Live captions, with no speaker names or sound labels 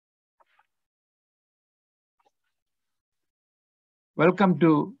Welcome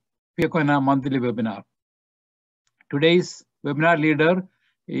to FIACONA monthly webinar. Today's webinar leader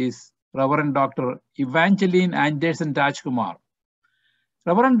is Reverend Dr. Evangeline Rajkumar.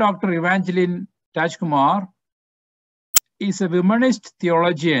 Reverend Dr. Evangeline Rajkumar is a womanist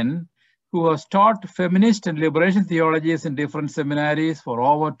theologian who has taught feminist and liberation theologies in different seminaries for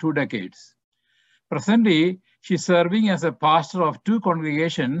over 2 decades. Presently, she is serving as a pastor of 2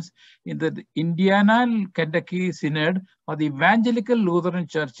 congregations in the Indiana, Kentucky Synod of the Evangelical Lutheran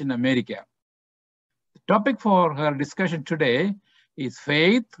Church in America. The topic for her discussion today is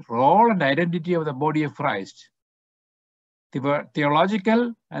faith, role, and identity of the body of Christ, the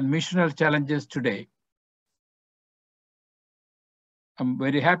theological and missional challenges today. I'm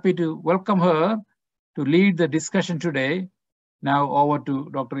very happy to welcome her to lead the discussion today. Now over to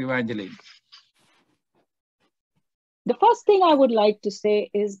Dr. Evangeline. The first thing I would like to say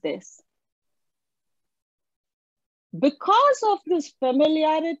is this. Because of this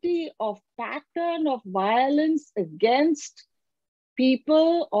familiarity of pattern of violence against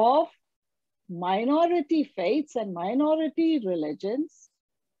people of minority faiths and minority religions,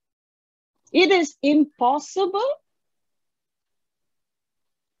 it is impossible,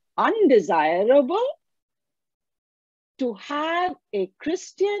 undesirable to have a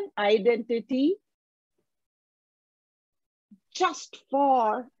Christian identity just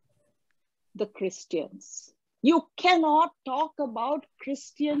for the Christians. You cannot talk about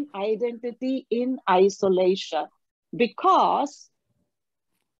Christian identity in isolation because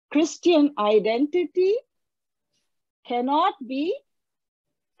Christian identity cannot be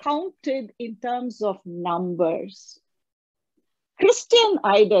counted in terms of numbers. Christian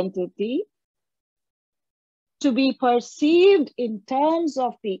identity to be perceived in terms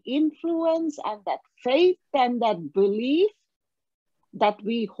of the influence and that faith and that belief that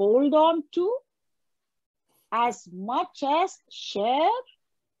we hold on to as much as share,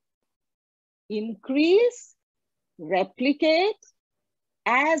 increase, replicate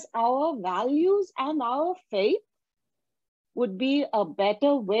as our values and our faith would be a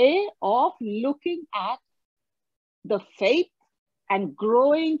better way of looking at the faith and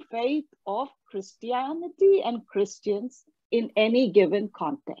growing faith of Christianity and Christians in any given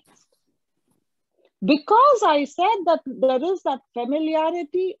context. Because I said that there is that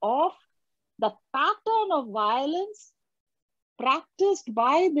familiarity of the pattern of violence practiced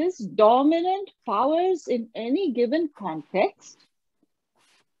by these dominant powers in any given context,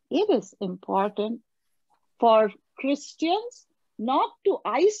 it is important for Christians not to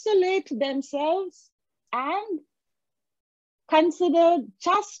isolate themselves and consider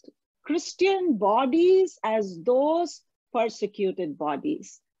just Christian bodies as those persecuted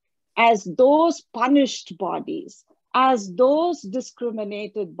bodies, as those punished bodies, as those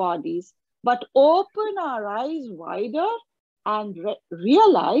discriminated bodies, but open our eyes wider and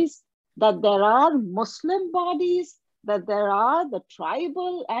realize that there are Muslim bodies, that there are the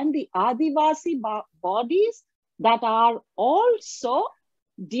tribal and the Adivasi bodies that are also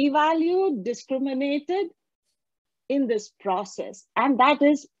devalued, discriminated in this process. And that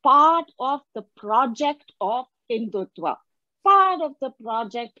is part of the project of Hindutva, part of the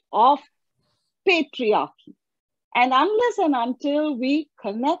project of patriarchy. And unless and until we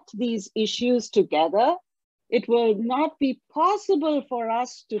connect these issues together, it will not be possible for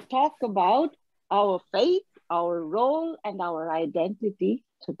us to talk about our faith, our role, and our identity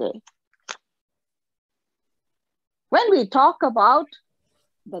today. When we talk about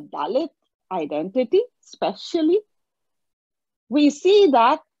the Dalit identity, especially, we see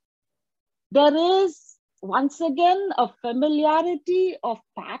that there is once again a familiarity of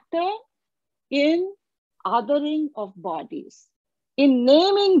pattern in othering of bodies, in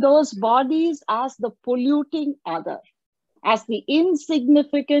naming those bodies as the polluting other, as the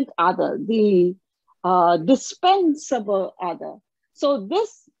insignificant other, the dispensable other. So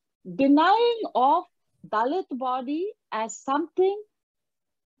this denying of Dalit body as something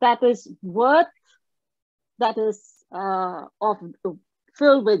that is worth, that is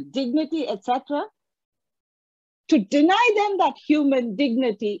filled with dignity, etc., to deny them that human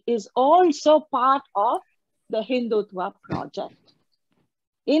dignity is also part of the Hindutva project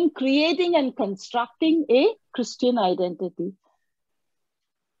in creating and constructing a Christian identity.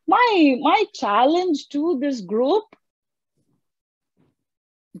 My challenge to this group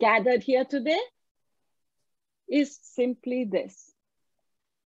gathered here today is simply this.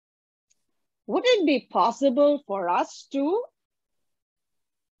 Would it be possible for us to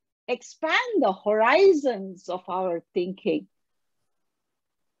expand the horizons of our thinking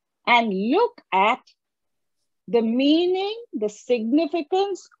and look at the meaning, the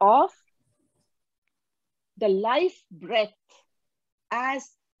significance of the life breath as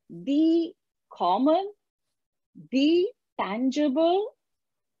the common, the tangible,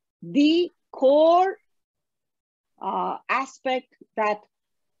 the core aspect that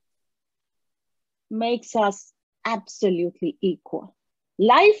makes us absolutely equal.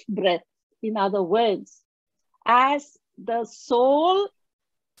 Life breath, in other words, as the sole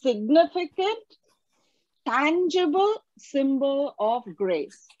significant, tangible symbol of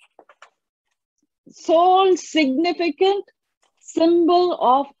grace. Sole significant symbol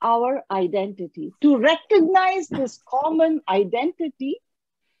of our identity. To recognize this common identity,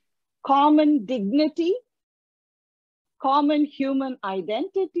 common dignity, common human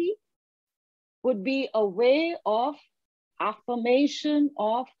identity would be a way of affirmation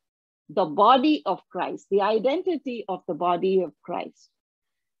of the body of Christ, the identity of the body of Christ.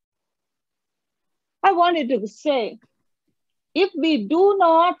 I wanted to say, if we do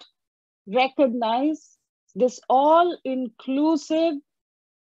not recognize this all-inclusive,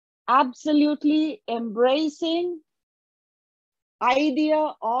 absolutely embracing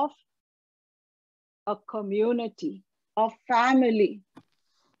idea of a community, of family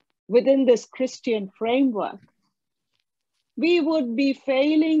within this Christian framework, we would be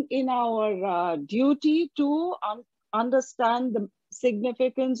failing in our duty to understand the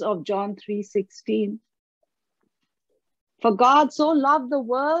significance of John 3:16. For God so loved the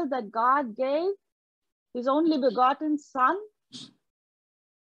world that God gave his only begotten Son.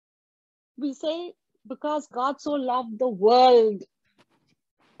 We say, because God so loved the world.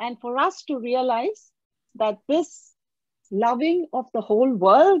 And for us to realize that this loving of the whole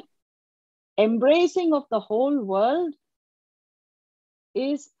world, embracing of the whole world,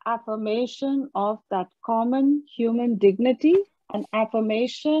 is affirmation of that common human dignity, an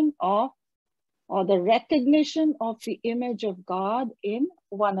affirmation of, or the recognition of the image of God in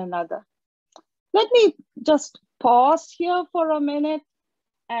one another. Let me just pause here for a minute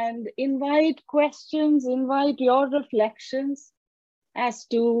and invite questions, invite your reflections as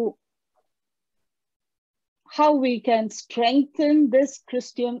to how we can strengthen this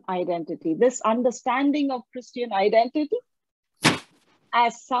Christian identity, this understanding of Christian identity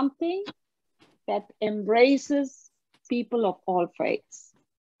as something that embraces people of all faiths,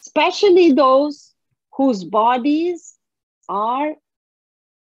 especially those whose bodies are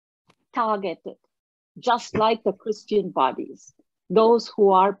targeted, just like the Christian bodies, those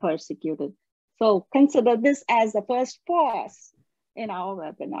who are persecuted. So consider this as the first pause in our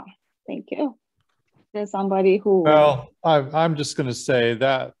webinar. Thank you. There's somebody who... Well, I'm just going to say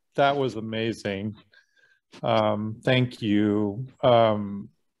that that was amazing. Thank you.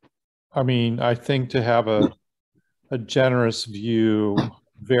 I mean, I think to have a generous view,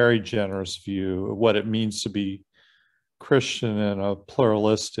 very generous view of what it means to be Christian in a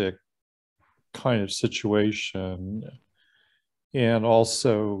pluralistic kind of situation, and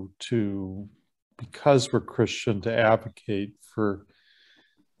also to, because we're Christian, to advocate for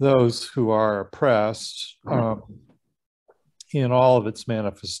those who are oppressed in all of its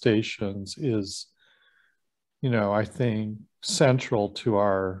manifestations is, you know, I think central to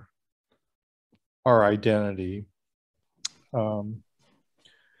our identity.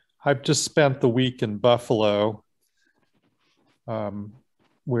 I've just spent the week in Buffalo,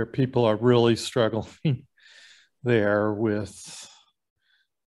 where people are really struggling there with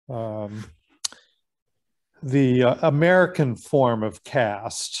the American form of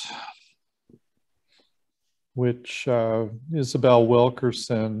caste, which Isabel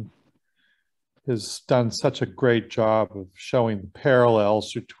Wilkerson has done such a great job of showing the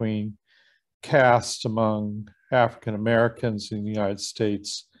parallels between caste among African Americans in the United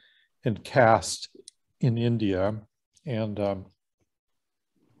States and caste in India. And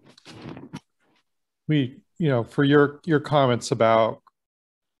we, you know, for your comments about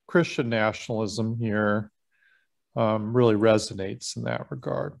Christian nationalism here, really resonates in that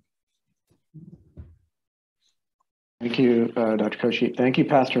regard. Thank you, Dr. Koshy. Thank you,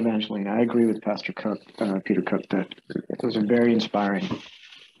 Pastor Evangeline. I agree with Pastor Cook, Peter Cook, that it was a very inspiring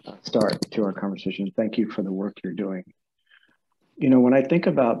start to our conversation. Thank you for the work you're doing. You know, when I think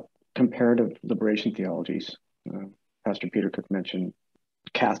about comparative liberation theologies, Pastor Peter Cook mentioned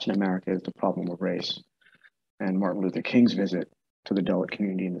caste in America is the problem of race, and Martin Luther King's visit to the Dalit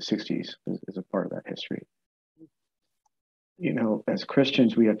community in the 60s is a part of that history. You know, as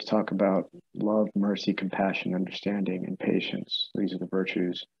Christians, we have to talk about love, mercy, compassion, understanding, and patience. These are the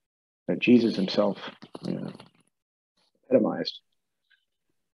virtues that Jesus himself, you know, epitomized.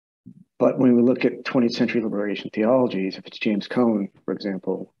 But when we look at 20th century liberation theologies, if it's James Cone, for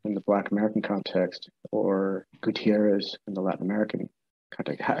example, in the Black American context, or Gutierrez in the Latin American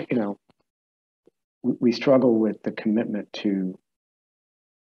context, you know, we struggle with the commitment to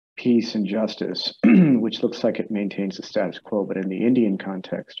peace and justice, which looks like it maintains the status quo, but in the Indian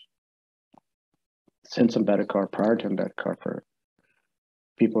context, since Ambedkar, prior to Ambedkar,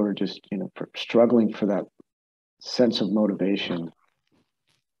 people are just, struggling for that sense of motivation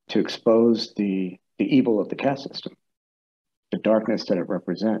to expose the evil of the caste system, the darkness that it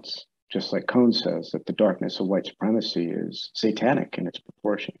represents. Just like Cohn says, that the darkness of white supremacy is satanic in its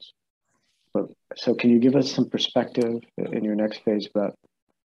proportions. So can you give us some perspective in your next phase about,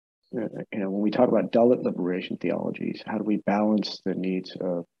 when we talk about Dalit liberation theologies, how do we balance the needs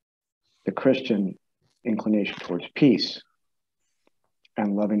of the Christian inclination towards peace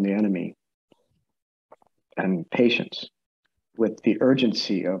and loving the enemy and patience with the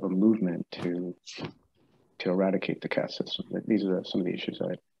urgency of a movement to eradicate the caste system? These are some of the issues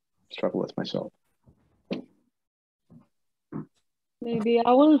I struggle with myself. Maybe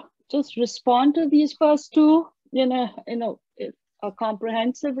I will just respond to these first two, a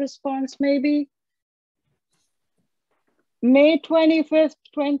comprehensive response maybe. May 25th,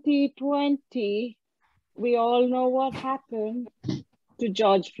 2020, we all know what happened to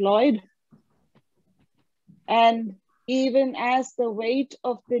George Floyd. And even as the weight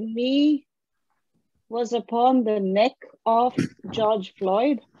of the knee was upon the neck of George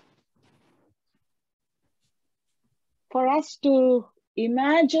Floyd, for us to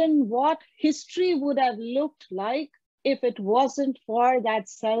imagine what history would have looked like if it wasn't for that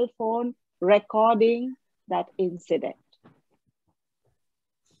cell phone recording that incident.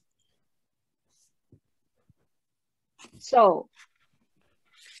 So,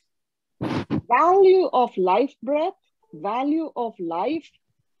 value of life breath, value of life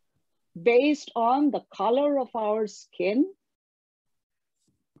based on the color of our skin,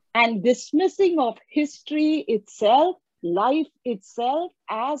 and dismissing of history itself, life itself,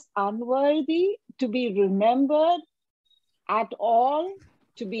 as unworthy to be remembered at all,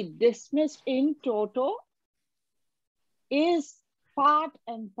 to be dismissed in toto, is part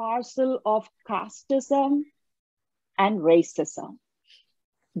and parcel of casteism and racism.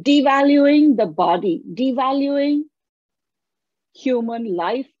 Devaluing the body, devaluing human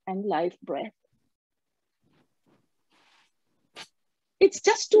life and life breath. It's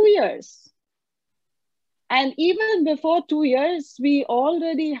just 2 years. And even before 2 years, we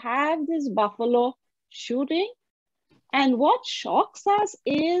already have this Buffalo shooting. And what shocks us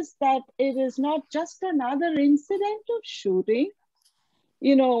is that it is not just another incident of shooting,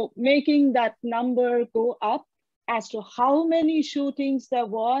 making that number go up as to how many shootings there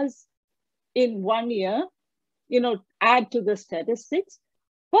was in 1 year, add to the statistics.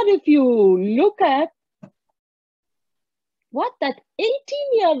 But if you look at what that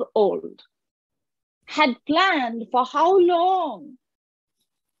 18-year-old had planned for how long,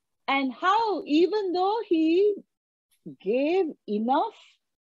 and how, even though he gave enough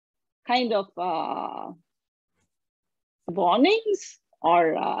kind of warnings,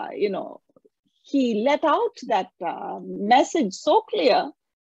 or, he let out that message so clear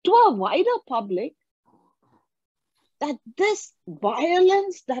to a wider public that this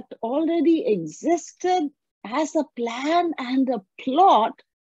violence that already existed as a plan and a plot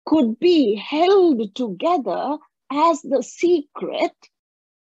could be held together as the secret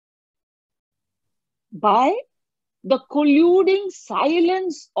by the colluding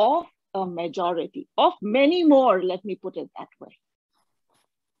silence of a majority, of many more, let me put it that way.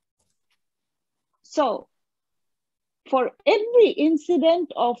 So, for every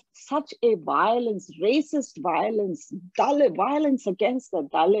incident of such a violence, racist violence, Dalit violence against the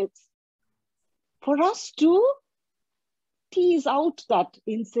Dalits, for us to tease out that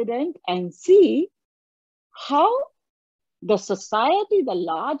incident and see how the society, the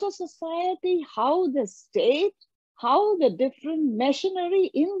larger society, how the state, how the different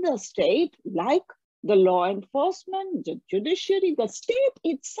machinery in the state, like the law enforcement, the judiciary, the state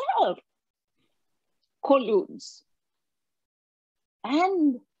itself, colludes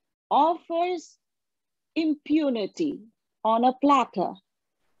and offers impunity on a platter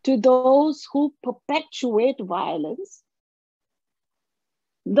to those who perpetuate violence.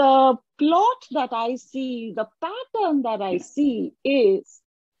 The plot that I see, the pattern that I see, is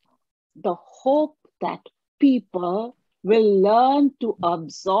the hope that people will learn to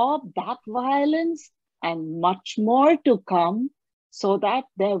absorb that violence and much more to come, so that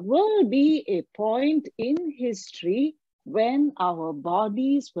there will be a point in history when our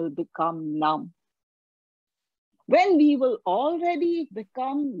bodies will become numb. When we will already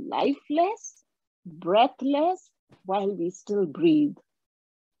become lifeless, breathless, while we still breathe.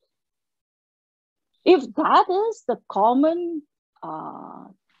 If that is the common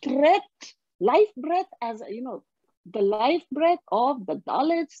threat, life breath, as the life breath of the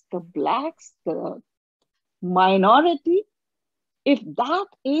Dalits, the Blacks, the minority, if that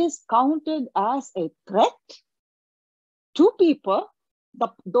is counted as a threat to people,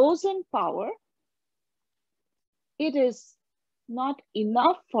 those in power, it is not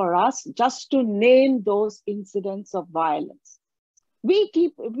enough for us just to name those incidents of violence. What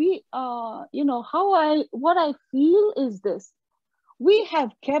I feel is this: we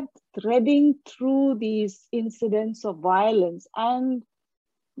have kept threading through these incidents of violence, and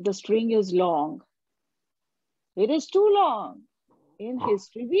the string is long. It is too long in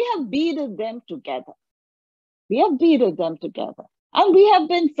history. We have beaded them together. We have beaded them together. And we have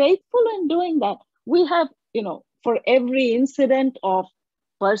been faithful in doing that. We have, for every incident of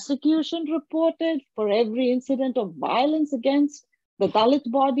persecution reported, for every incident of violence against the Dalit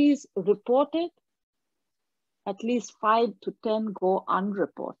bodies reported, at least 5 to 10 go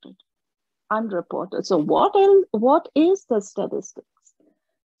unreported. So what is the statistics?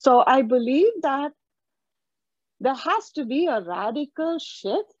 So I believe that there has to be a radical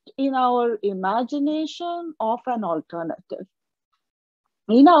shift in our imagination of an alternative,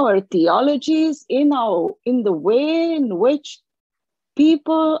 in our theologies, in the way in which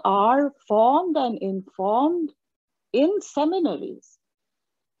people are formed and informed in seminaries.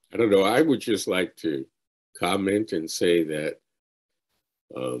 I don't know. I would just like to comment and say that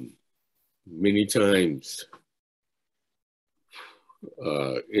many times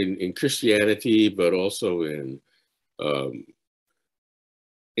in Christianity, but also in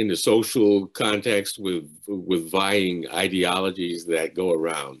the social context with vying ideologies that go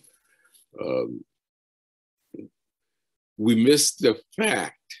around, we miss the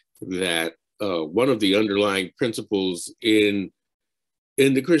fact that one of the underlying principles in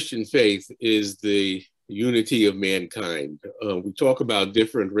the Christian faith is the unity of mankind. We talk about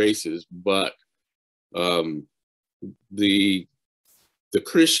different races, but the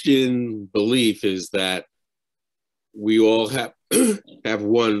Christian belief is that we all have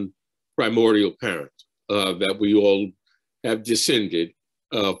one primordial parent, that we all have descended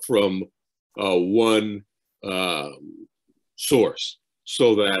from one source,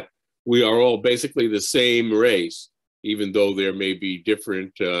 so that we are all basically the same race, even though there may be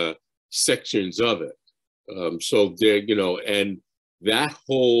different sections of it. So there, and that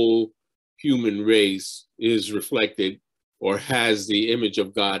whole human race is reflected or has the image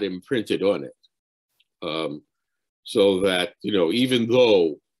of God imprinted on it. So that, even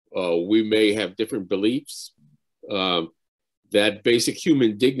though we may have different beliefs, that basic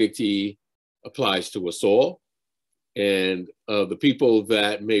human dignity applies to us all. And the people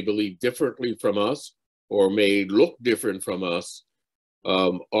that may believe differently from us or may look different from us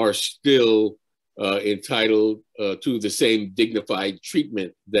are still entitled to the same dignified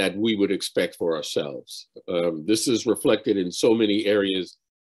treatment that we would expect for ourselves. This is reflected in so many areas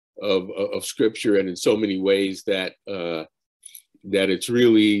of scripture and in so many ways that that it's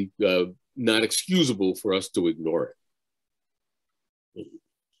really not excusable for us to ignore it.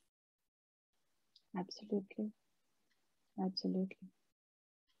 Absolutely.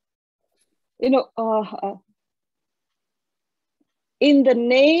 In the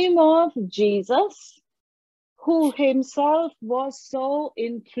name of Jesus, who himself was so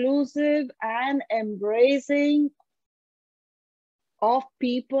inclusive and embracing of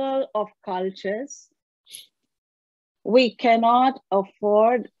people, of cultures, we cannot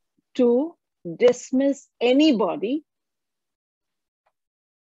afford to dismiss anybody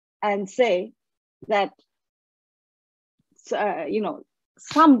and say that,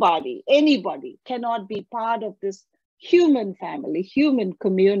 anybody cannot be part of this human family, human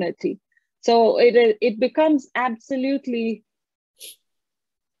community. So it becomes absolutely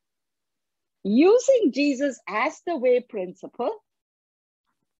using Jesus as the way principle,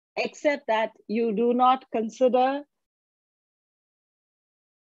 except that you do not consider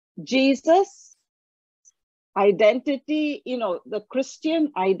Jesus' identity, the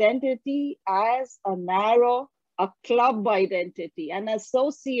Christian identity as a club identity, an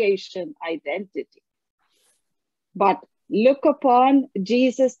association identity. But look upon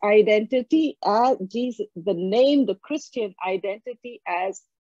Jesus' identity as the name, the Christian identity, as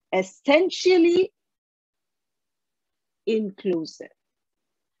essentially inclusive.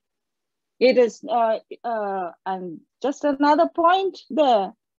 It is, and just another point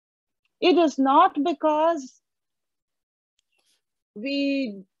there, it is not because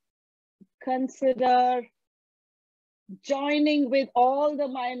we consider joining with all the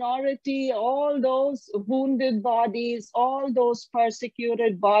minority, all those wounded bodies, all those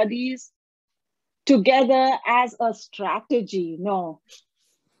persecuted bodies together as a strategy. No.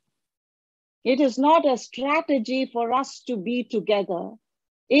 It is not a strategy for us to be together.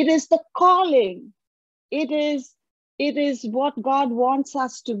 It is the calling. It is what God wants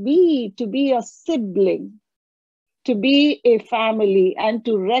us to be a sibling, to be a family, and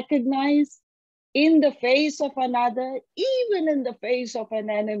to recognize in the face of another, even in the face of an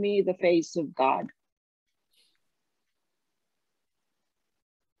enemy, the face of God.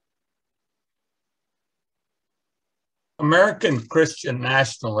 American Christian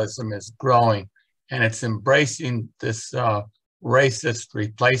nationalism is growing, and it's embracing this racist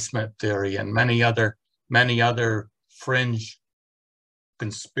replacement theory and many other fringe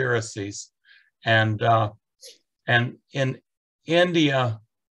conspiracies. And in India,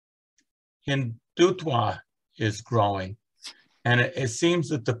 Hindutva is growing, and it seems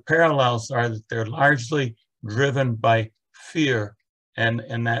that the parallels are that they're largely driven by fear,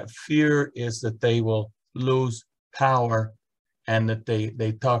 and that fear is that they will lose power, and that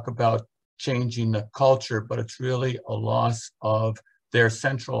they talk about changing the culture, but it's really a loss of their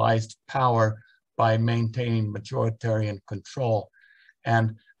centralized power by maintaining majoritarian control.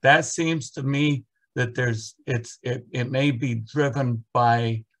 And that seems to me that it may be driven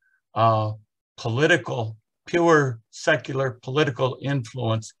by pure secular political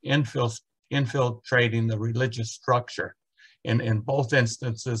influence infiltrating the religious structure in both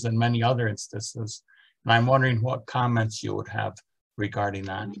instances and many other instances. And I'm wondering what comments you would have regarding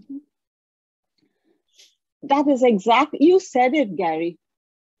that. That is exactly, you said it, Gary.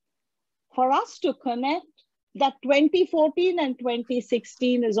 For us to connect, that 2014 and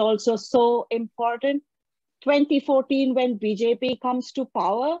 2016 is also so important. 2014, when BJP comes to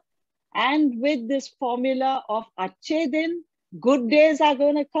power, and with this formula of Achhe Din, good days are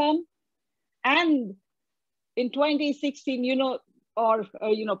going to come. And in 2016,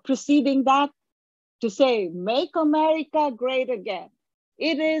 preceding that, to say, make America great again.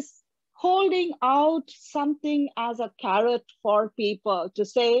 It is holding out something as a carrot for people to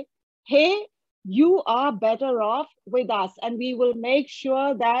say, hey, you are better off with us, and we will make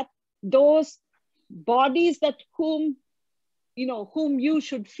sure that those bodies that whom you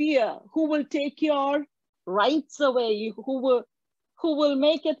should fear, who will take your rights away, who will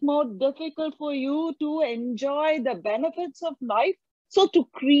make it more difficult for you to enjoy the benefits of life. So to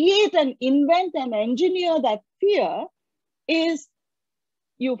create and invent and engineer that fear is,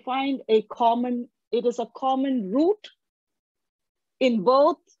 you find it is a common root in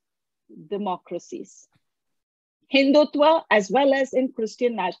both democracies, Hindutva as well as in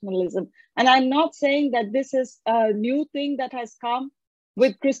Christian nationalism. And I'm not saying that this is a new thing that has come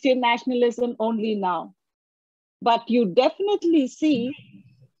with Christian nationalism only now, but you definitely see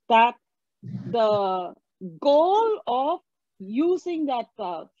that the goal of using that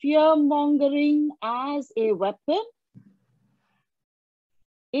fear-mongering as a weapon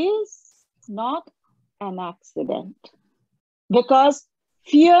is not an accident, because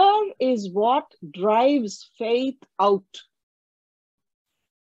fear is what drives faith out.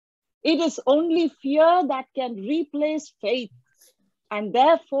 It is only fear that can replace faith. And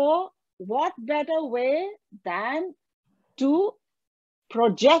therefore, what better way than to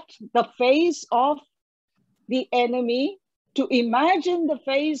project the face of the enemy, to imagine the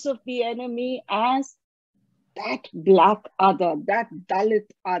face of the enemy as that black other, that Dalit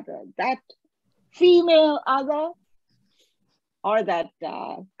other, that female other, or that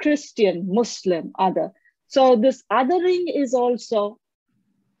Christian, Muslim other. So this othering is also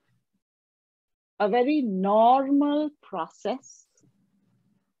a very normal process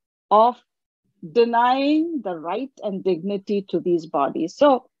of denying the right and dignity to these bodies.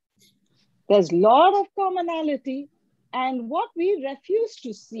 So there's a lot of commonality, and what we refuse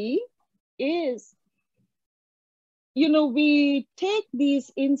to see is, we take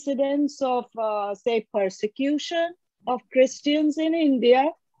these incidents of, say, persecution of Christians in India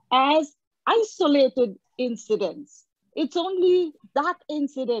as isolated incidents. It's only that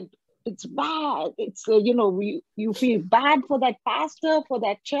incident. It's bad. It's, you feel bad for that pastor, for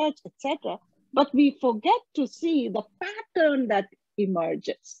that church, etc. But we forget to see the pattern that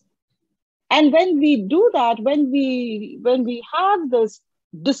emerges. And when we do that, when we have this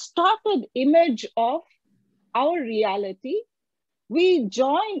distorted image of our reality, we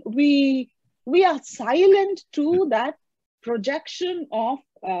are silent to that projection of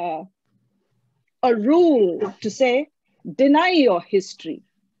a rule to say, deny your history.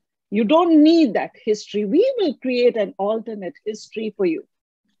 You don't need that history. We will create an alternate history for you.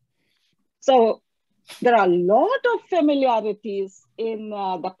 So there are a lot of familiarities in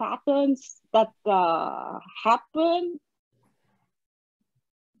the patterns that happen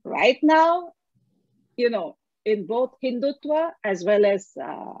right now, in both Hindutva as well as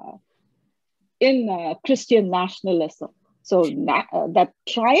in Christian nationalism. So that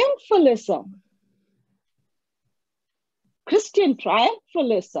triumphalism, Christian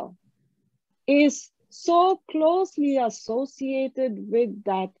triumphalism, is so closely associated with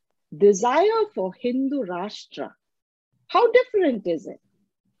that desire for Hindu Rashtra. How different is it?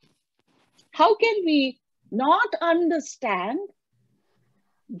 How can we not understand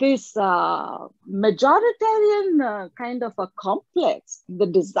this majoritarian kind of a complex, the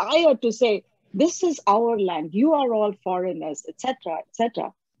desire to say, this is our land, you are all foreigners, etc.,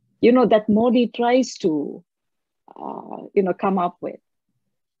 etc., that Modi tries to, come up with.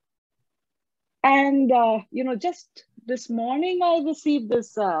 And, just this morning, I received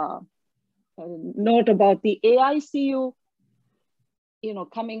this note about the AICU,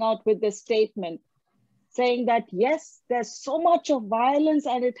 coming out with this statement saying that, yes, there's so much of violence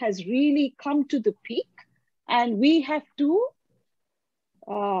and it has really come to the peak. And we have to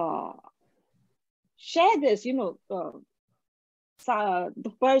share this, the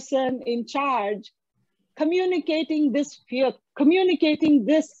person in charge communicating this fear, communicating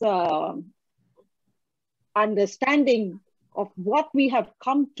this understanding of what we have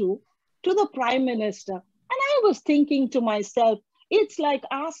come to the Prime Minister. And I was thinking to myself, it's like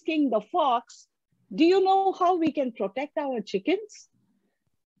asking the fox, do you know how we can protect our chickens?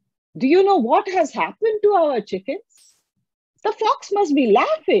 Do you know what has happened to our chickens? The fox must be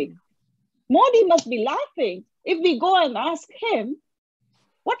laughing. Modi must be laughing. If we go and ask him,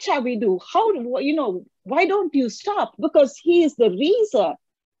 what shall we do? How, why don't you stop? Because he is the reason.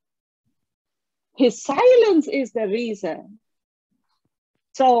 His silence is the reason.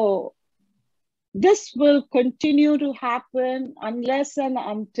 So this will continue to happen unless and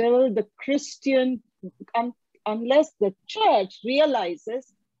until unless the church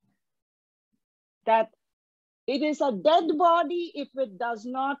realizes that it is a dead body if it does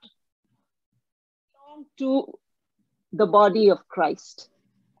not belong to the body of Christ.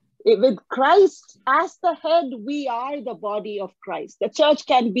 With Christ as the head, we are the body of Christ. The church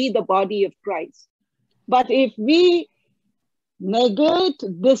can be the body of Christ. But if we negate,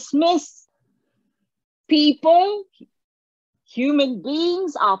 dismiss people, human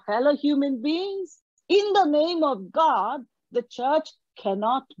beings, our fellow human beings, in the name of God, the church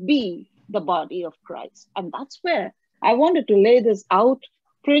cannot be the body of Christ. And that's where I wanted to lay this out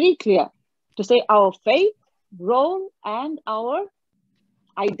pretty clear, to say our faith, role, and our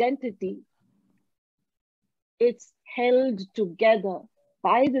identity, it's held together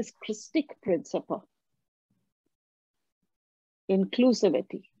by this Christic principle.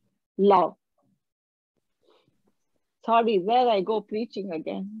 Inclusivity, love. Sorry, there I go preaching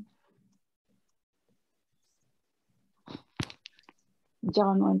again.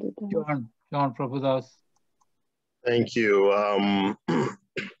 John wanted to. John Prabhudas. Thank you.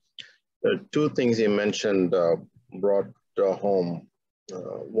 Two things you mentioned brought home.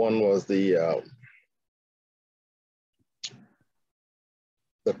 One was the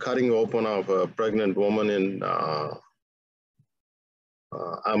cutting open of a pregnant woman in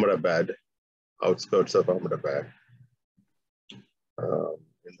Ahmedabad, outskirts of Ahmedabad,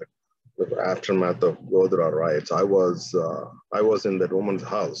 in the aftermath of Godhra riots. I was in that woman's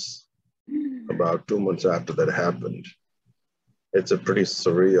house about 2 months after that happened. It's a pretty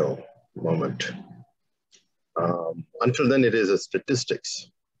surreal moment. Until then, it is a statistics.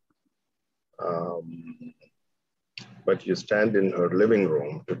 But you stand in her living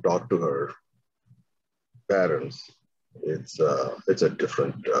room to talk to her parents. It's a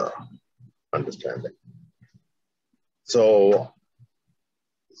different understanding. So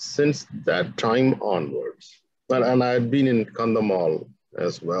since that time onwards, and I had been in Kandhamal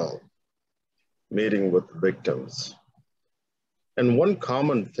as well, meeting with victims. And one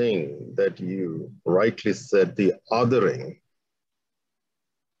common thing that you rightly said, the othering,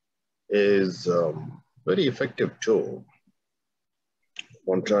 is very effective tool.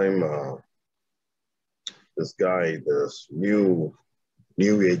 One time, this guy, this new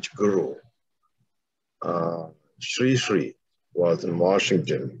age guru, Sri was in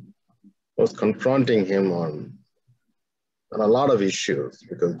Washington, was confronting him on a lot of issues,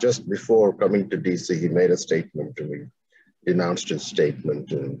 because just before coming to DC, he made a statement to me, denounced his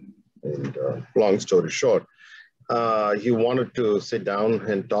statement, and long story short, he wanted to sit down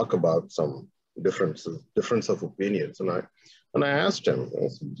and talk about some difference of opinions. And I asked him, I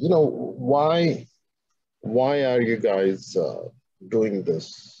said, why are you guys doing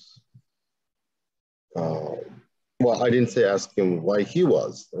this? Well, I didn't say ask him why he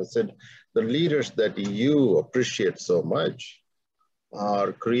was. I said, the leaders that you appreciate so much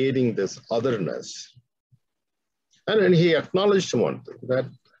are creating this otherness. And then he acknowledged one thing, that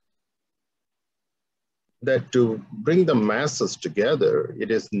that to bring the masses together,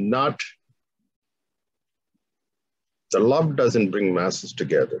 it is not, the love doesn't bring masses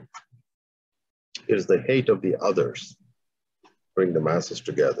together. It is the hate of the others bring the masses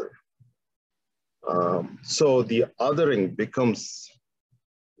together. So the othering becomes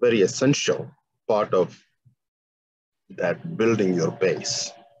very essential part of that building your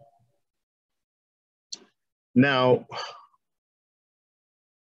base. Now,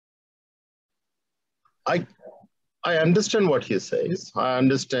 I understand what he says. I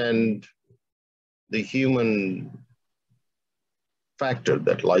understand the human factor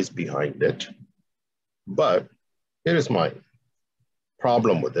that lies behind it. But here is my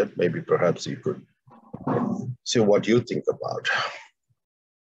problem with it. Maybe perhaps you could see what you think about.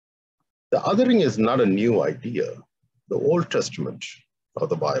 The othering is not a new idea. The Old Testament of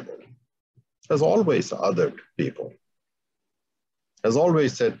the Bible has always othered people, has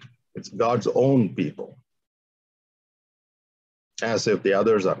always said it's God's own people, as if the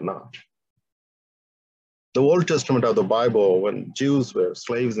others are not. The Old Testament of the Bible, when Jews were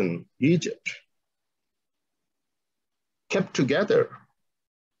slaves in Egypt, kept together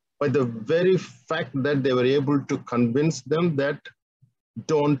by the very fact that they were able to convince them that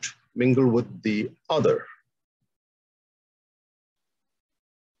don't mingle with the other.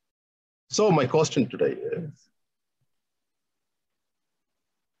 So my question today is,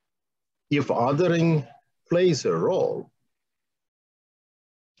 if othering plays a role,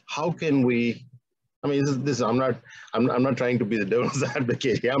 how can we, I mean, I'm not trying to be the devil's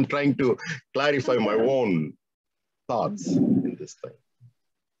advocate here. I'm trying to clarify my own thoughts in this thing.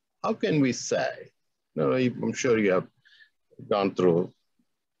 How can we say, I'm sure you have gone through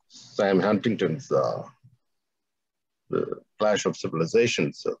Sam Huntington's the Clash of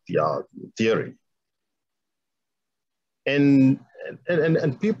Civilizations theory. And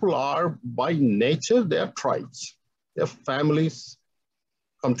people are, by nature, they are tribes. Their families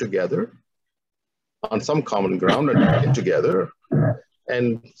come together on some common ground and get together.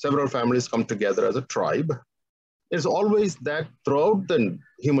 And several families come together as a tribe. There's always that throughout the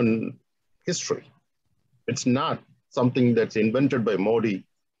human history. It's not something that's invented by Modi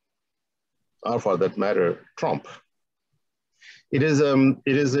or, for that matter, Trump. It is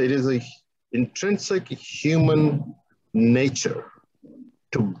a intrinsic human nature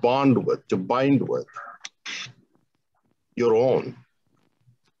to bond with, to bind with your own.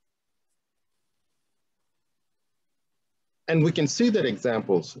 And we can see that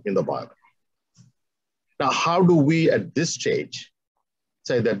examples in the Bible. Now, how do we at this stage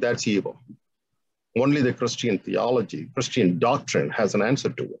say that that's evil? Only the Christian theology, Christian doctrine has an answer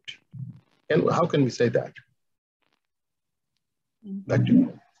to it. And how can we say that? Back to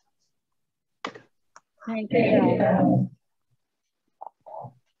you. Thank you.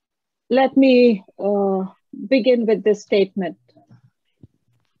 Let me begin with this statement.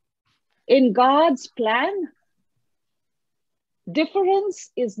 In God's plan, difference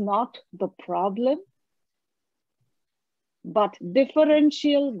is not the problem, but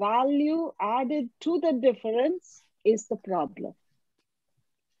differential value added to the difference is the problem.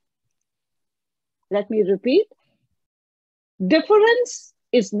 Let me repeat. Difference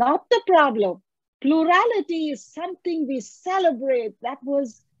is not the problem. Plurality is something we celebrate. That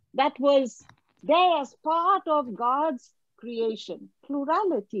was there as part of God's creation.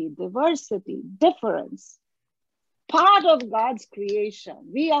 Plurality, diversity, difference. Part of God's creation.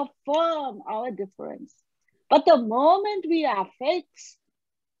 We affirm our difference. But the moment we affix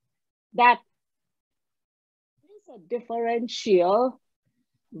that there is a differential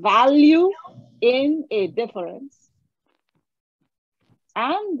value in a difference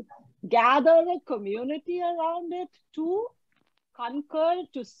and gather a community around it to concur,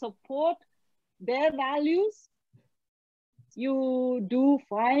 to support their values, you do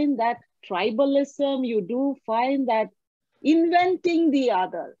find that tribalism, you do find that inventing the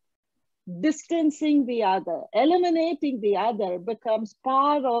other, distancing the other, eliminating the other becomes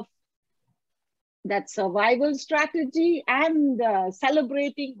part of that survival strategy and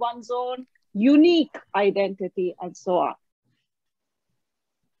celebrating one's own unique identity and so on.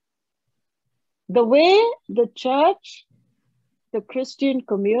 The way the church, the Christian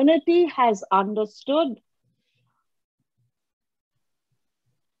community has understood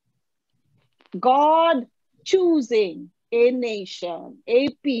God choosing a nation, a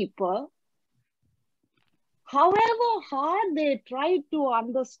people, however hard they try to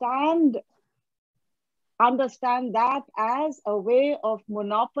understand that as a way of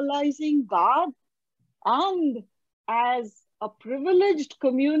monopolizing God and as a privileged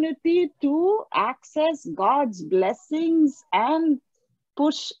community to access God's blessings and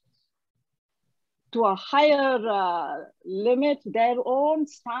push to a higher limit, their own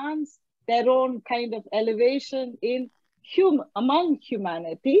stance, their own kind of elevation among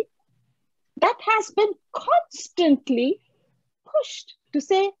humanity, that has been constantly pushed to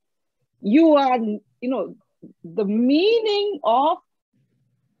say, you are, the meaning of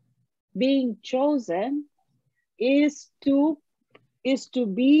being chosen is to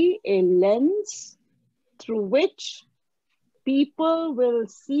be a lens through which people will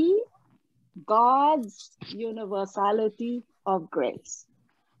see God's universality of grace.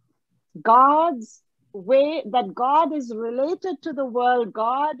 God's way that God is related to the world,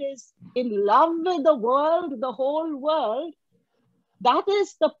 God is in love with the world, the whole world. That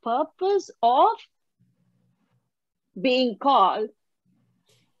is the purpose of being called,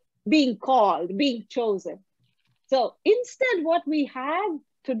 being chosen. So instead, what we have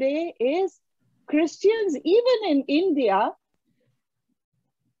today is Christians, even in India,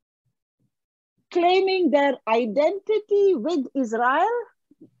 claiming their identity with Israel,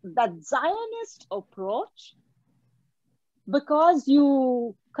 that Zionist approach, because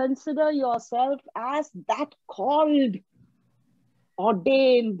you consider yourself as that called,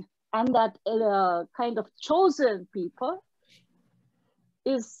 ordained, and that kind of chosen people,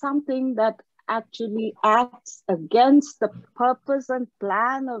 is something that actually acts against the purpose and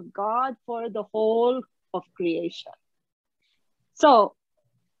plan of God for the whole of creation. So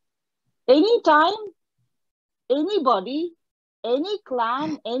anytime anybody, any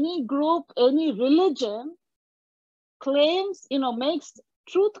clan, any group, any religion claims, makes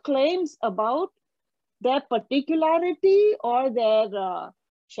truth claims about their particularity or their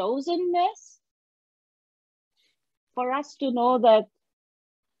chosenness, for us to know that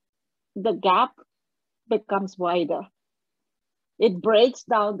the gap becomes wider. It breaks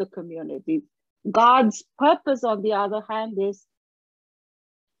down the community. God's purpose, on the other hand, is,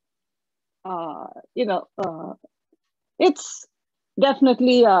 it's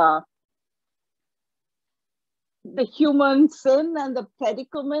definitely the human sin and the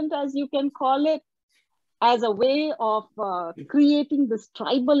predicament, as you can call it, as a way of creating this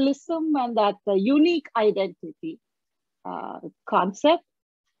tribalism and that unique identity concept.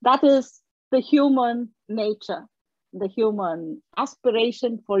 That is the human nature, the human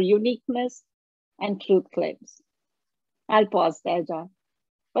aspiration for uniqueness and truth claims. I'll pause there, John,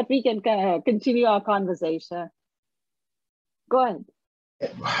 but we can continue our conversation. Go ahead.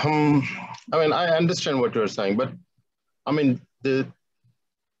 I understand what you're saying, but the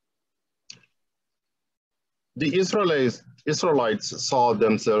Israelites saw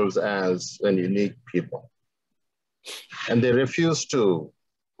themselves as a unique people, and they refused to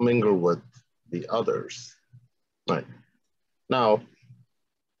mingle with the others. Right. Now,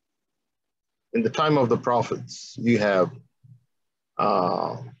 in the time of the prophets, you have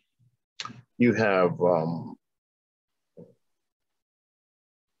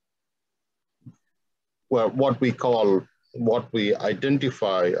what we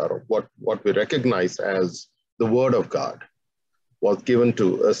identify, or what we recognize as the word of God was given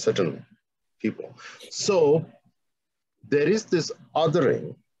to a certain people. So there is this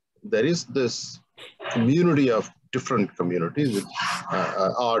othering, there is this community of different communities, which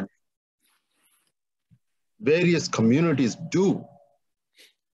are various communities do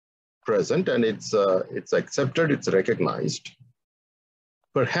present, and it's accepted, it's recognized.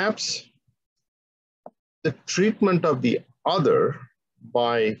 Perhaps the treatment of the other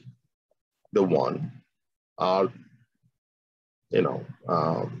by the one,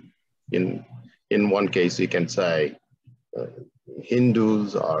 in one case you can say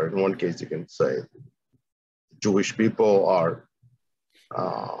Hindus, or in one case you can say Jewish people, or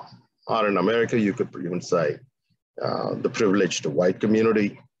in America you could even say the privileged white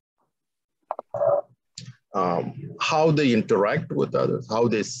community. How they interact with others, how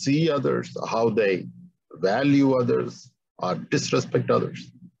they see others, how they value others or disrespect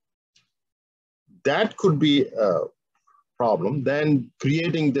others. That could be a problem. Then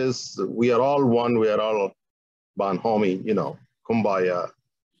creating this, we are all one, we are all Bonhomi, kumbaya.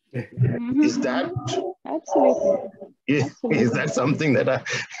 Is that Absolutely. Is that something that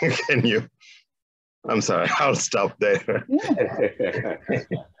I'm sorry, I'll stop there.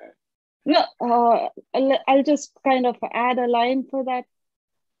 No, I'll just kind of add a line for that.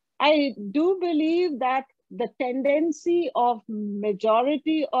 I do believe that the tendency of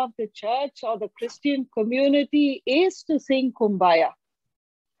majority of the church or the Christian community is to sing Kumbaya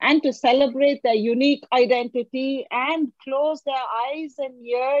and to celebrate their unique identity and close their eyes and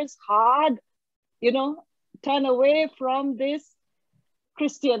ears hard, turn away from this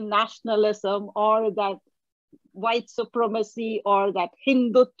Christian nationalism or that white supremacy or that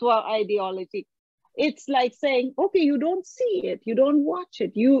Hindutva ideology. It's like saying, okay, you don't see it, you don't watch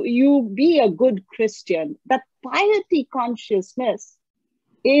it, you be a good Christian. That piety consciousness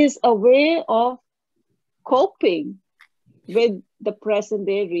is a way of coping with the present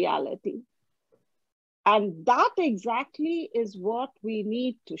day reality. And that exactly is what we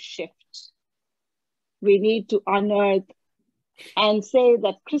need to shift. We need to unearth and say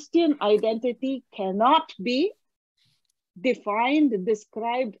that Christian identity cannot be defined,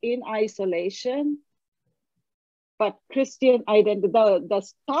 described in isolation, but Christian identity, the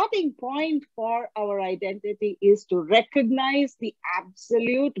starting point for our identity is to recognize the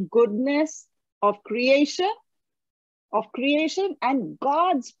absolute goodness of creation and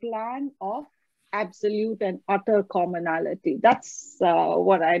God's plan of absolute and utter commonality. That's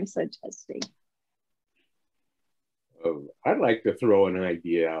what I'm suggesting. I'd like to throw an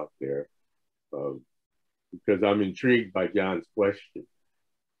idea out there because I'm intrigued by John's question.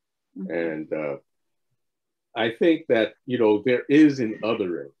 And I think that, there is an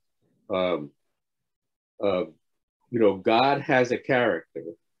othering. God has a character,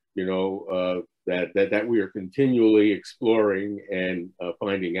 that we are continually exploring and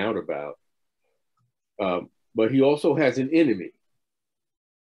finding out about. But he also has an enemy.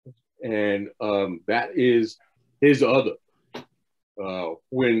 And that is his other.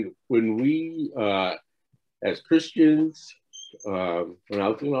 When we, as Christians, and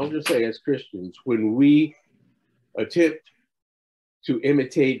I'll just say as Christians, when we attempt to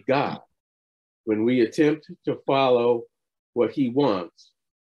imitate God, when we attempt to follow what he wants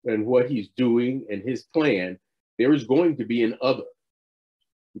and what he's doing and his plan, there is going to be an other,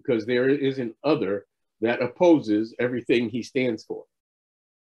 because there is an other that opposes everything he stands for.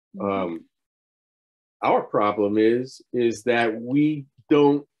 Our problem is that we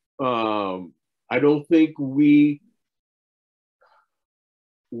don't, I don't think we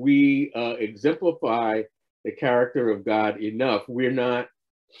exemplify the character of God enough. We're not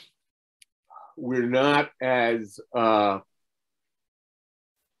as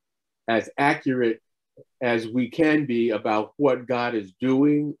accurate as we can be about what God is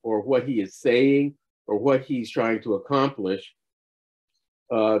doing or what he is saying or what he's trying to accomplish,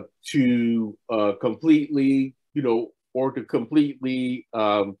 to completely,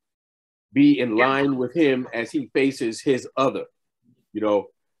 be in line with him as he faces his other.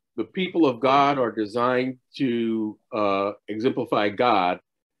 The people of God are designed to exemplify God,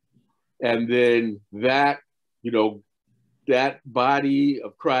 and then that body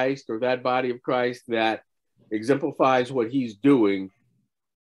of Christ, or that body of Christ that exemplifies what he's doing,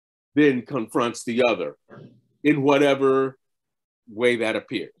 then confronts the other in whatever way that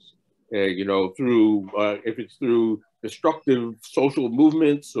appears. Through if it's through destructive social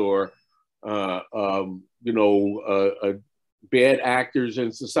movements or bad actors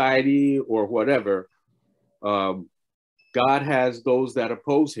in society or whatever. God has those that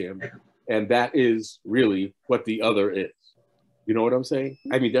oppose him, and that is really what the other is. You know what I'm saying?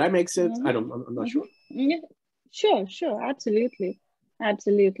 I mean, did I make sense? I'm not sure. Yeah. Sure, absolutely.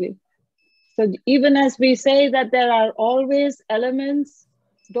 So even as we say that there are always elements,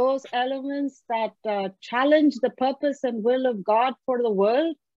 those elements that challenge the purpose and will of God for the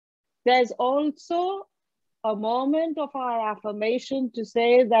world, there's also a moment of our affirmation to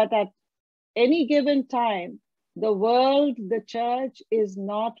say that at any given time, the world, the church is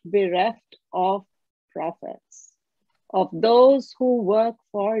not bereft of prophets, of those who work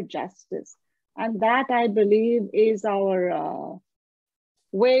for justice. And that, I believe, is our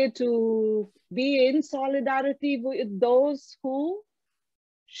way to be in solidarity with those who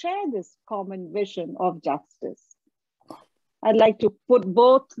share this common vision of justice. I'd like to put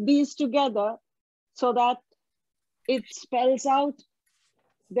both these together so that it spells out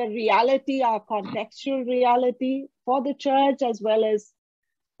the reality, our contextual reality for the church as well as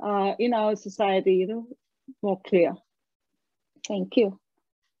in our society, more clear. Thank you.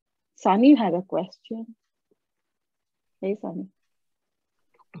 Sunny had a question. Hey, Sunny.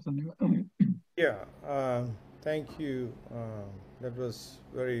 Yeah, thank you. That was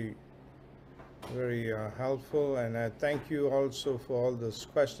very, very helpful. And I thank you also for all those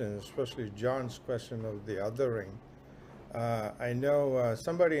questions, especially John's question of the othering. I know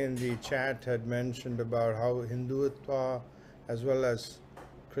somebody in the chat had mentioned about how Hinduism as well as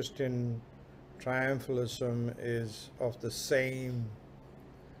Christian triumphalism is of the same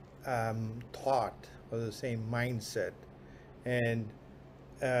thought or the same mindset. And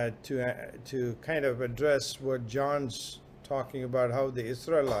to kind of address what John's talking about, how the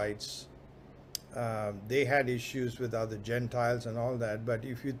Israelites, they had issues with other Gentiles and all that. But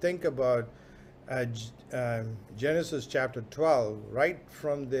if you think about Genesis chapter 12, right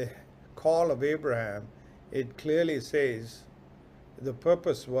from the call of Abraham, it clearly says the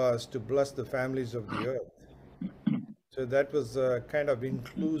purpose was to bless the families of the earth. So that was a kind of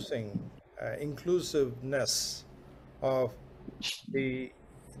inclusiveness of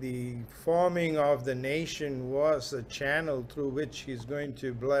the forming of the nation was a channel through which he's going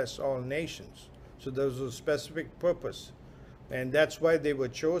to bless all nations. So there was a specific purpose, and that's why they were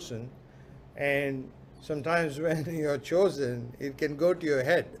chosen. And sometimes when you're chosen, it can go to your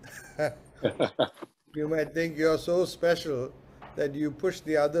head. You might think you're so special that you push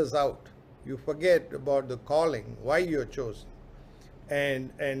the others out. You forget about the calling, why you're chosen.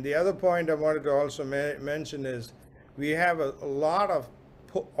 And the other point I wanted to also mention is we have a lot of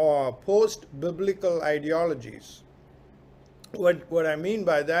post-biblical ideologies. What I mean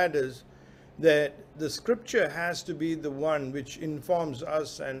by that is that the scripture has to be the one which informs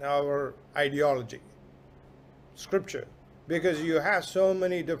us and our ideology. Scripture. Because you have so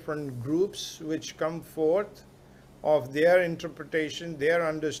many different groups which come forth of their interpretation, their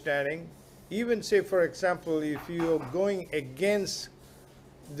understanding. Even say, for example, if you're going against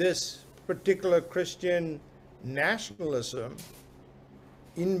this particular Christian nationalism,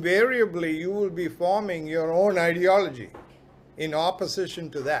 invariably you will be forming your own ideology in opposition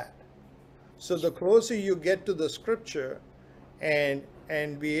to that. So the closer you get to the scripture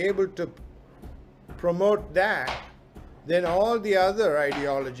and be able to promote that, then all the other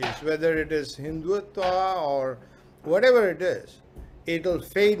ideologies, whether it is Hindutva or whatever it is, it'll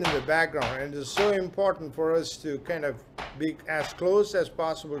fade in the background. And it's so important for us to kind of be as close as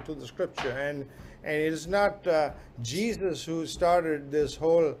possible to the scripture. And it is not Jesus who started this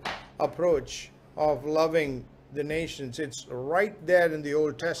whole approach of loving the nations. It's right there in the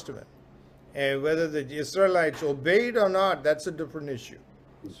Old Testament. And whether the Israelites obeyed or not, that's a different issue.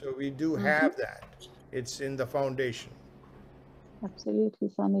 So we do have that. It's in the foundation. Absolutely,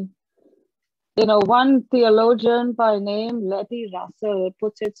 Sunny. You know, one theologian by name Letty Russell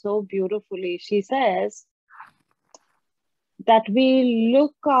puts it so beautifully. She says that we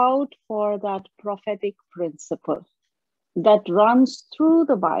look out for that prophetic principle that runs through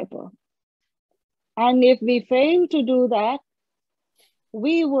the Bible. And if we fail to do that,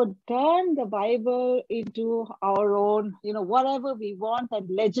 we would turn the Bible into our own, you know, whatever we want and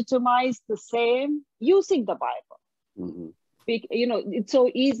legitimize the same using the Bible. Mm-hmm. You know, it's so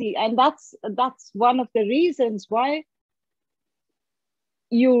easy. And that's one of the reasons why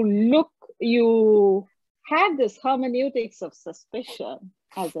you have this hermeneutics of suspicion,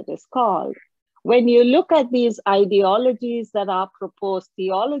 as it is called. When you look at these ideologies that are proposed,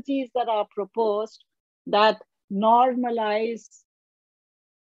 theologies that are proposed that normalize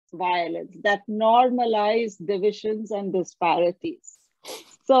violence, that normalize divisions and disparities.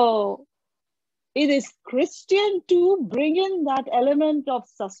 So it is Christian to bring in that element of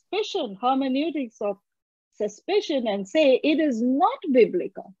suspicion, hermeneutics of suspicion, and say it is not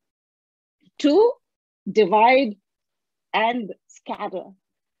biblical to divide and scatter.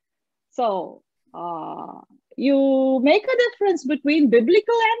 So you make a difference between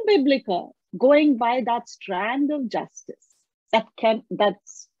biblical and biblical, going by that strand of justice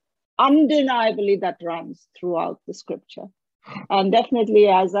that's undeniably that runs throughout the scripture. And definitely,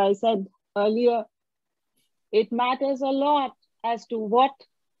 as I said earlier, it matters a lot as to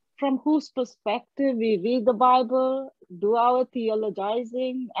from whose perspective we read the Bible, do our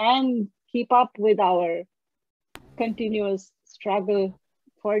theologizing, and keep up with our continuous struggle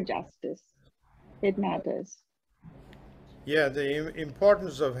for justice. It matters. Yeah, the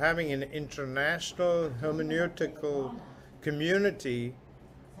importance of having an international hermeneutical community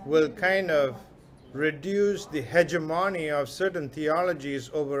will kind of reduce the hegemony of certain theologies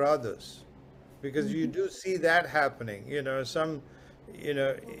over others, because you do see that happening.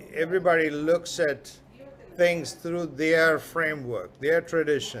 Everybody looks at things through their framework, their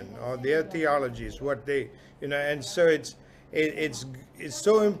tradition, or their theologies, and so it's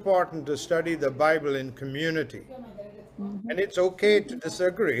so important to study the Bible in community. And it's okay to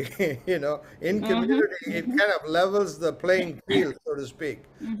disagree, in community. It kind of levels the playing field, so to speak.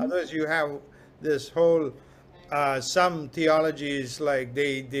 Otherwise, you have this whole, some theologies, like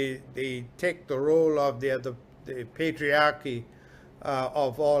they take the role of the patriarchy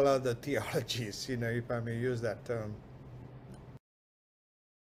of all other theologies, if I may use that term.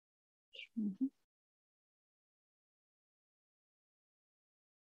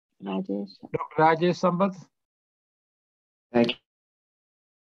 Rajesh. Dr. Rajesh Sambath. Thank you.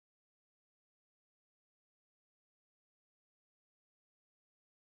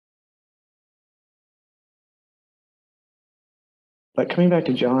 But coming back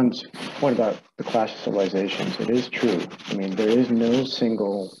to John's point about the clash of civilizations, it is true. I mean, there is no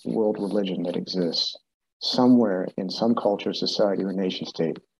single world religion that exists somewhere in some culture, society, or nation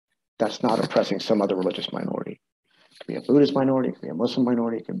state that's not oppressing some other religious minority. It could be a Buddhist minority, it could be a Muslim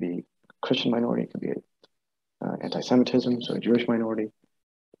minority, it could be a Christian minority, it could be anti-Semitism, so a Jewish minority.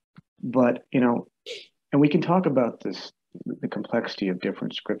 But, you know, and we can talk about this, the complexity of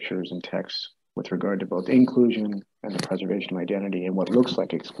different scriptures and texts with regard to both inclusion and the preservation of identity and what looks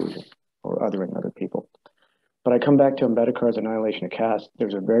like exclusion or othering other people. But I come back to Ambedkar's Annihilation of Caste.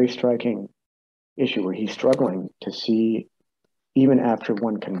 There's a very striking issue where he's struggling to see, even after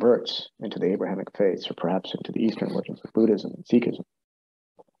one converts into the Abrahamic faiths or perhaps into the Eastern religions of Buddhism and Sikhism,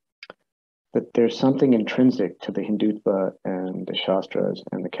 that there's something intrinsic to the Hindutva and the Shastras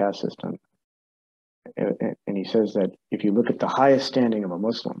and the caste system. And he says that if you look at the highest standing of a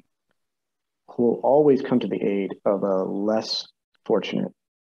Muslim, who will always come to the aid of a less fortunate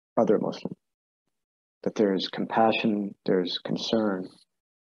other Muslim, that there's compassion, there's concern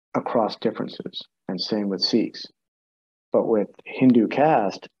across differences, and same with Sikhs. But with Hindu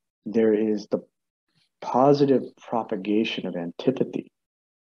caste, there is the positive propagation of antipathy,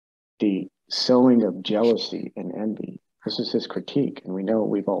 the sowing of jealousy and envy. This is his critique, and we know,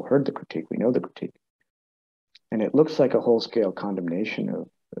 we've all heard the critique, we know the critique. And it looks like a whole-scale condemnation of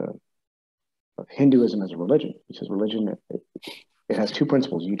Hinduism as a religion. He says religion, it has two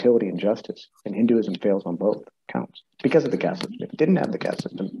principles, utility and justice, and Hinduism fails on both counts because of the caste system. If it didn't have the caste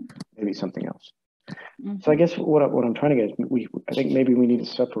system, maybe something else. Mm-hmm. So I guess what I'm trying to get is, I think maybe we need to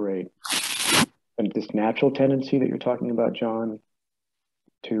separate this natural tendency that you're talking about, John,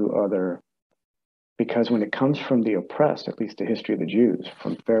 to other, because when it comes from the oppressed, at least the history of the Jews,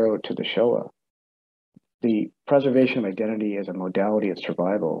 from Pharaoh to the Shoah, the preservation of identity as a modality of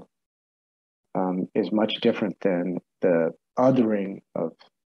survival is much different than the othering of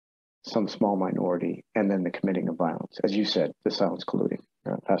some small minority and then the committing of violence. As you said, the silence colluding,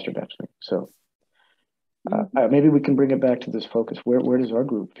 Pastor Batchley. So maybe we can bring it back to this focus. Where does our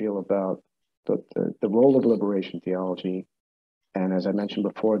group feel about the role of liberation theology, and as I mentioned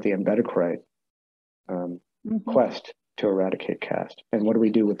before, the Ambedkarite quest to eradicate caste, and what do we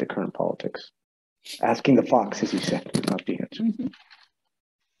do with the current politics? Asking the fox, as he said, is not the answer. Mm-hmm.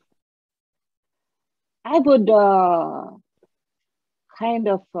 I would kind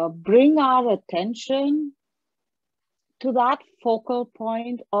of bring our attention to that focal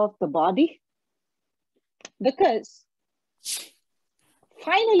point of the body, because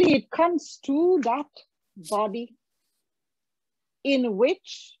finally it comes to that body in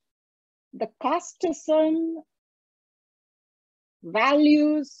which the casteism,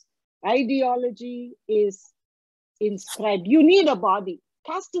 values, ideology is inscribed. You need a body.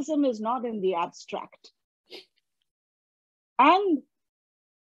 Casteism is not in the abstract. And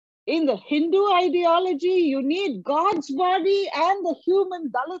in the Hindu ideology, you need God's body and the human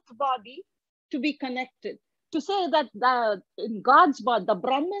Dalit body to be connected. To say that in God's body, the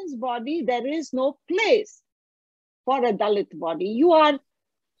Brahman's body, there is no place for a Dalit body. You are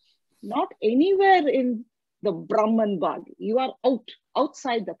not anywhere in the Brahman body. You are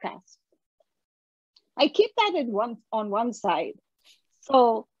outside the caste. I keep that on one side.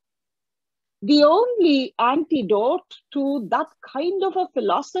 So the only antidote to that kind of a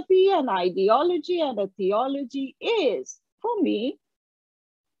philosophy and ideology and a theology is, for me,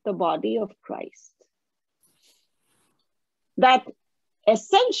 the body of Christ. That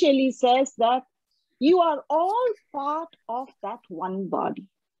essentially says that you are all part of that one body,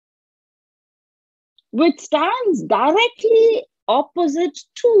 which stands directly opposite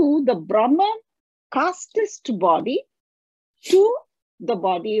to the Brahman casteist body, to the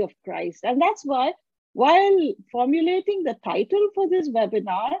body of Christ. And that's why, while formulating the title for this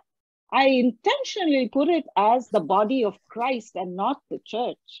webinar, I intentionally put it as the body of Christ and not the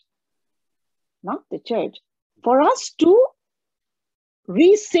church. Not the church. For us to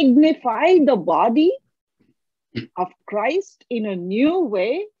re-signify the body of Christ in a new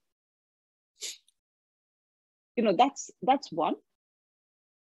way, that's one.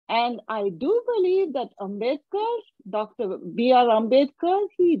 And I do believe that Ambedkar, Dr. B.R. Ambedkar,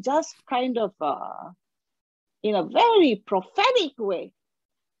 he just kind of, in a very prophetic way,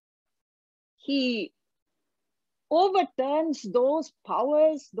 he overturns those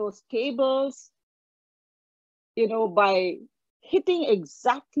powers, those cables, by hitting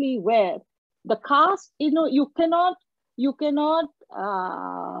exactly where the caste, you cannot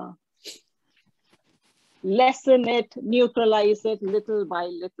lessen it, neutralize it little by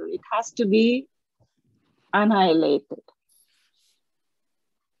little. It has to be annihilated.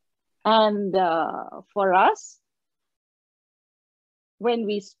 And for us, when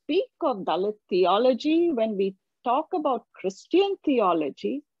we speak of Dalit theology, when we talk about Christian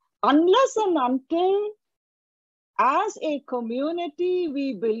theology, unless and until as a community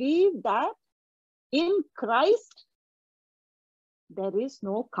we believe that in Christ there is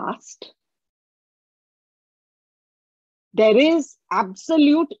no caste, there is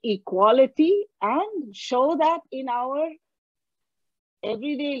absolute equality, and show that in our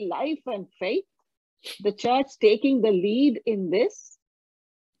everyday life and faith, the church taking the lead in this,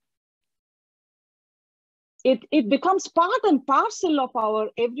 it becomes part and parcel of our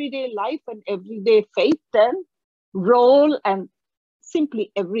everyday life and everyday faith and role and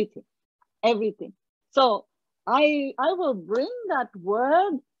simply everything. So I will bring that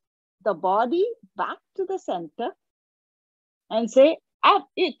word, the body, back to the center and say,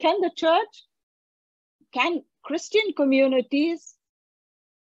 can the church, can Christian communities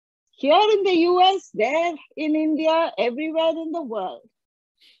here in the US, there in India, everywhere in the world,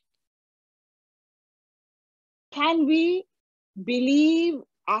 can we believe,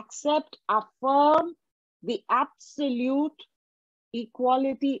 accept, affirm the absolute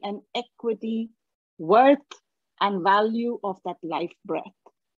equality and equity, worth and value of that life breath?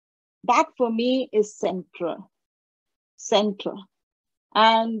 That for me is central.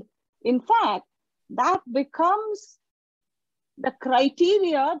 And in fact, that becomes the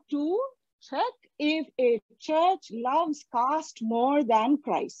criteria to check if a church loves caste more than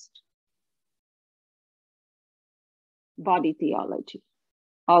Christ. Body theology,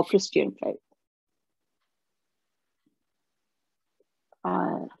 or Christian faith.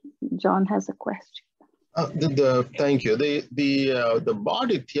 John has a question. Thank you. The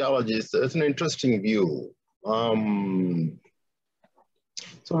body theology is an interesting view. So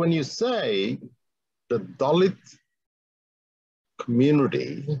when you say the Dalit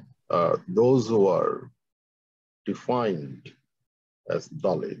community, those who are defined as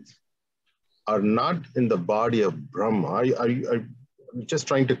Dalit, are not in the body of Brahma. I'm just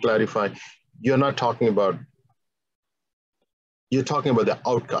trying to clarify, you're not talking about, you're talking about the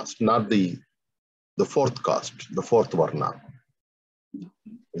outcast, not the fourth caste, the fourth varna.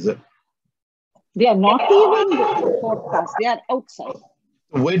 Is it? They are not even the fourth caste, they are outside.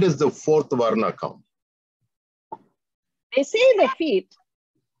 Where does the fourth varna come? They say the feet,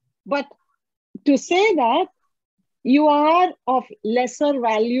 but to say that you are of lesser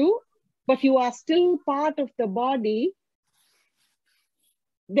value, but you are still part of the body,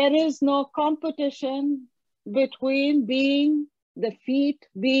 there is no competition between being the feet,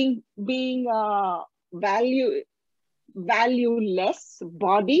 being valueless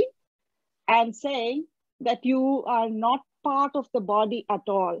body, and saying that you are not part of the body at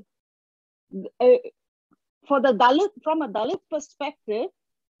all. For the Dalit, from a Dalit perspective,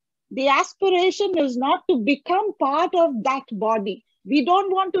 the aspiration is not to become part of that body. We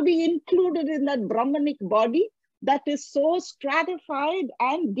don't want to be included in that Brahmanic body that is so stratified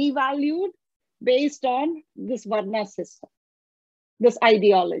and devalued based on this Varna system, this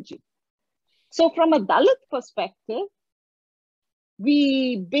ideology. So from a Dalit perspective,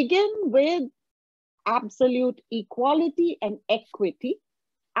 we begin with absolute equality and equity,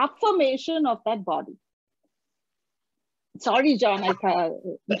 affirmation of that body. Sorry, John, I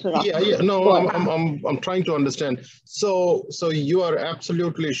interrupted. Yeah. No, I'm trying to understand. So you are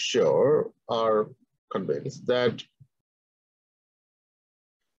absolutely sure or convinced that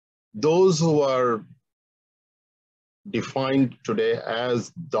those who are defined today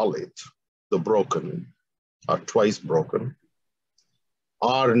as Dalit, the broken, or twice broken,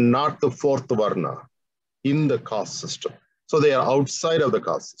 are not the fourth varna in the caste system. So they are outside of the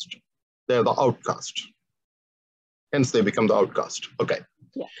caste system. They are the outcast. Hence, they become the outcast. Okay.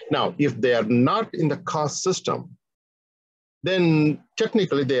 Yeah. Now, if they are not in the caste system, then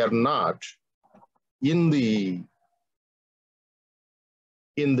technically they are not in the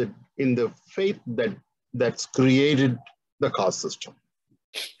faith that's created the caste system.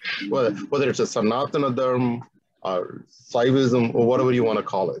 Whether it's a Sanatana Dharma or Saivism or whatever you want to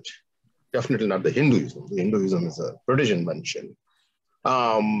call it. Definitely not the Hinduism. The Hinduism is a British invention.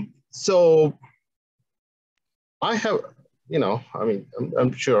 So I have,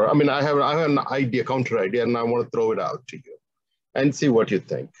 I'm sure. I have an idea, counter idea, and I want to throw it out to you and see what you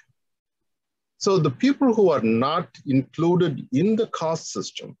think. So the people who are not included in the caste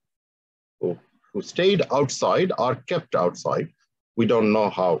system, who stayed outside or kept outside, we don't know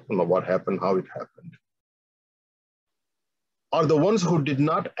what happened, how it happened, are the ones who did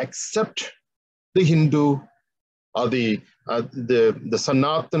not accept the Hindu or the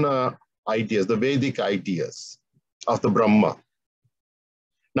Sanatana ideas, the Vedic ideas of the Brahma.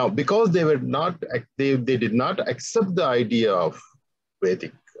 Now, because they did not accept the idea of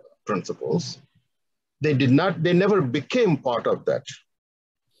Vedic principles. They never became part of that.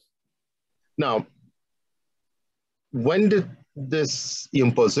 Now, when did this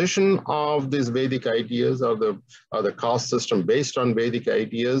imposition of these Vedic ideas or the caste system based on Vedic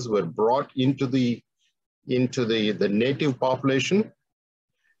ideas were brought into the native population?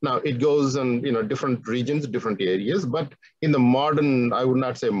 Now it goes in different regions, different areas, but in the modern, I would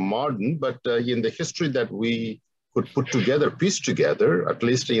not say modern, but in the history that we could put together, piece together, at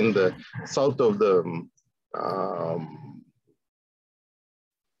least in the south of the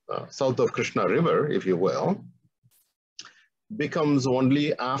south of Krishna River, if you will, becomes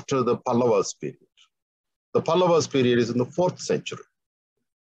only after the Pallavas period. The Pallavas period is in the 4th century,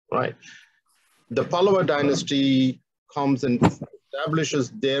 right? The Pallava dynasty comes and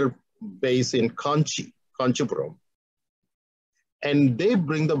establishes their base in Kanchipuram, and they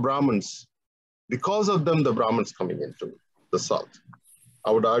bring the Brahmins. Because of them, the Brahmins coming into the south,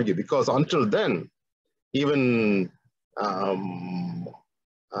 I would argue, because until then, even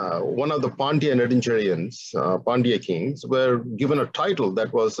one of the Pandya Neduncharians, Pandya kings, were given a title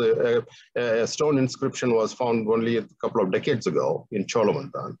that was a stone inscription was found only a couple of decades ago in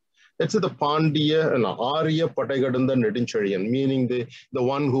Cholamantan. That's the Pandya and Arya Pataigadanda Neduncharian, meaning the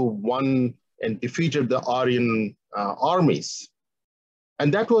one who won and defeated the Aryan armies.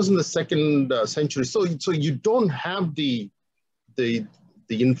 And that was in the 2nd century. So you don't have the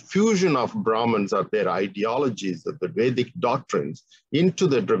infusion of Brahmins or their ideologies, the Vedic doctrines into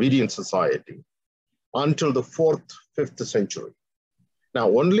the Dravidian society until the 4th, 5th century. Now,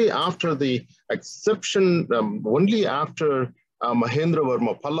 only after the exception, only after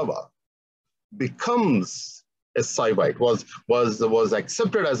Mahendravarma Pallava becomes a Saivite, was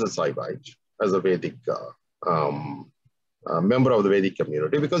accepted as a Saivite, as a Vedic member of the Vedic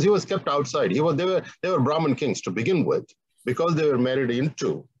community, because he was kept outside. They were Brahmin kings to begin with. Because they were married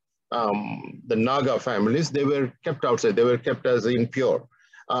into the Naga families, they were kept outside. They were kept as impure.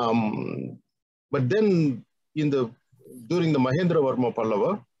 But then during the Mahendravarma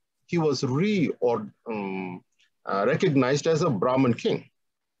Pallava, he was recognized as a Brahmin king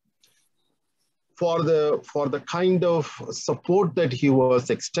for the kind of support that he was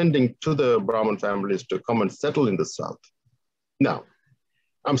extending to the Brahmin families to come and settle in the south. Now,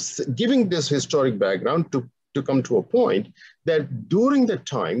 I'm giving this historic background to come to a point that during the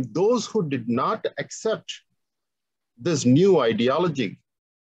time, those who did not accept this new ideology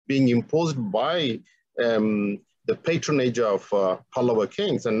being imposed by the patronage of Pallava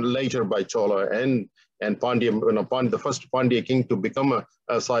kings and later by Chola and Pandya, the first Pandya king to become a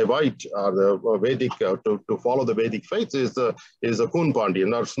Saivite or the Vedic, to follow the Vedic faith is a Kun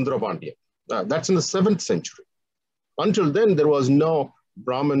Pandya or Sundara Pandya. That's in the 7th century. Until then, there was no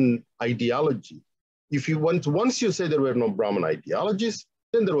Brahmin ideology. Once you say there were no Brahmin ideologies,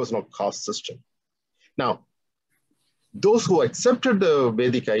 then there was no caste system. Now, those who accepted the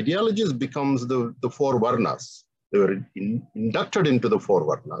Vedic ideologies becomes the 4 Varnas. They were inducted into the 4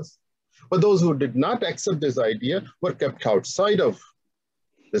 Varnas. But those who did not accept this idea were kept outside of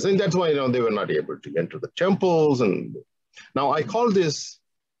this. And that's why they were not able to enter the temples. And now I call this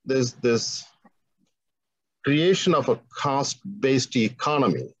creation of a caste-based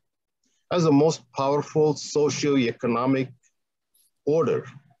economy as the most powerful socio-economic order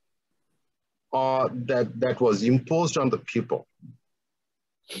that was imposed on the people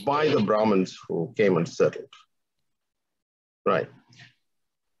by the Brahmins who came and settled, right?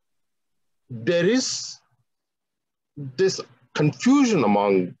 There is this confusion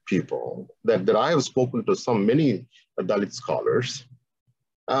among people that I have spoken to many Dalit scholars.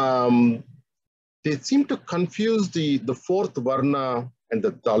 They seem to confuse the 4th Varna and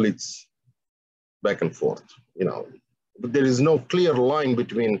the Dalits back and forth, But there is no clear line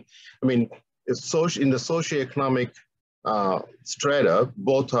between, in the socioeconomic strata,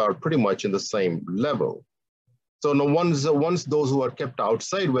 both are pretty much in the same level. So once those who are kept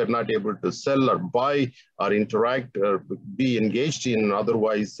outside were not able to sell or buy or interact or be engaged in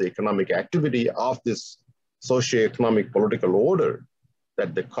otherwise economic activity of this socioeconomic political order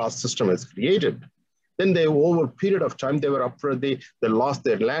that the caste system has created, then over a period of time, they were afraid they lost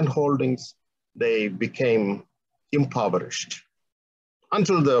their land holdings. They became impoverished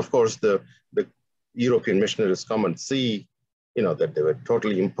until of course the European missionaries come and see, that they were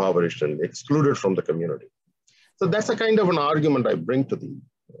totally impoverished and excluded from the community. So that's a kind of an argument I bring to the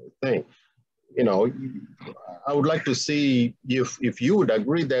thing. I would like to see if you would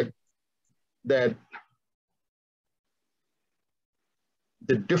agree that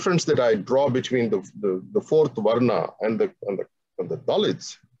the difference that I draw between the 4th Varna and the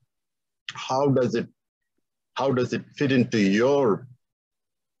Dalits, how does it fit into your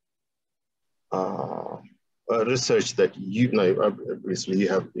research that you know, obviously you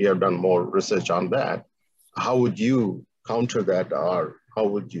have done more research on that. How would you counter that, or how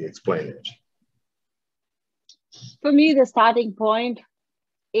would you explain it? For me, the starting point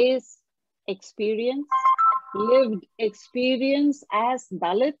is experience, lived experience as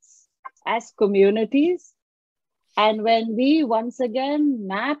Dalits, as communities. And when we once again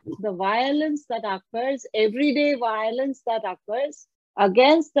map the violence that occurs, everyday violence that occurs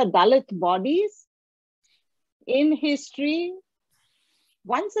against the Dalit bodies in history,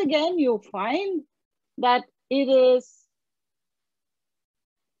 once again you find that it is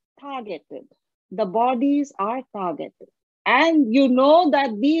targeted. The bodies are targeted. And you know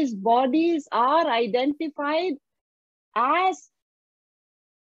that these bodies are identified as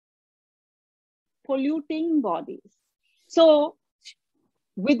polluting bodies. So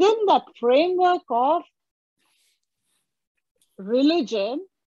within that framework of religion,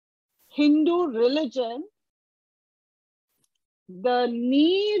 Hindu religion, the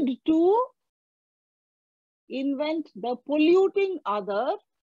need to invent the polluting other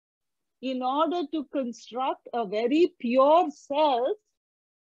in order to construct a very pure self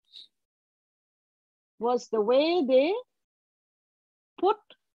was the way they put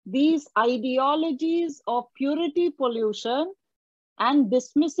these ideologies of purity pollution and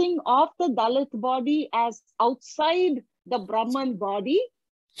dismissing of the Dalit body as outside the Brahman body,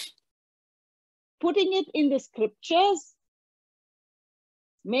 putting it in the scriptures,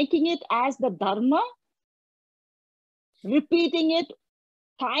 making it as the Dharma, repeating it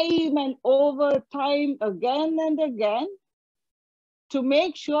time and over time, again and again, to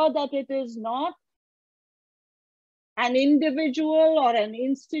make sure that it is not an individual or an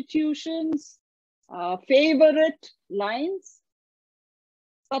institution's favorite lines,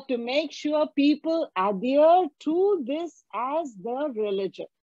 but to make sure people adhere to this as their religion.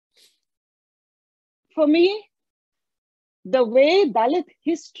 For me, the way Dalit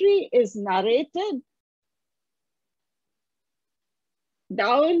history is narrated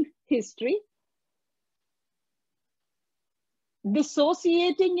down history,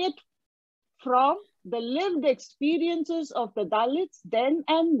 dissociating it from the lived experiences of the Dalits then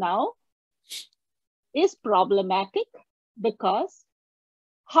and now is problematic, because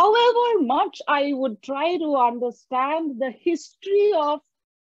however much I would try to understand the history of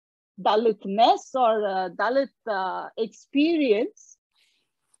Dalitness or Dalit experience,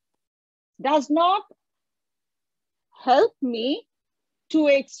 does not help me to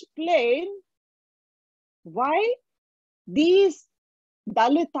explain why these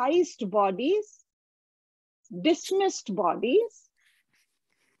Dalitized bodies, dismissed bodies,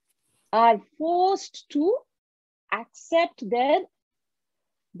 are forced to accept their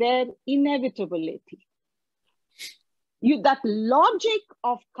inevitability. That logic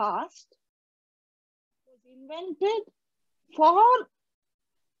of caste was invented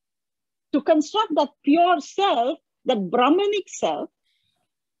to construct that pure self, that Brahmanic self.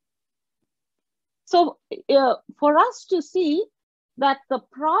 So for us to see that the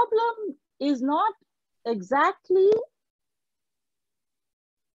problem is not exactly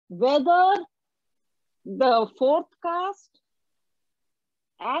whether the fourth caste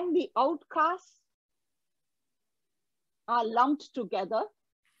and the outcasts are lumped together.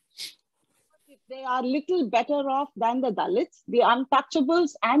 If they are little better off than the Dalits, the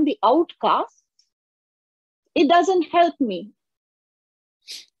untouchables and the outcasts, it doesn't help me.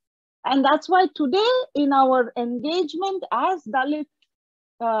 And that's why today in our engagement as Dalit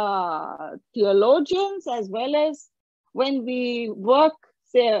theologians, as well as when we work,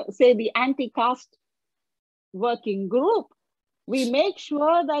 say the anti-caste working group, we make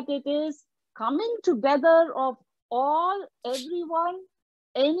sure that it is coming together of everyone,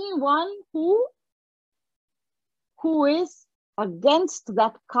 anyone who is against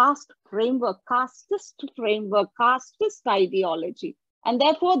that caste framework, casteist framework, casteist ideology. And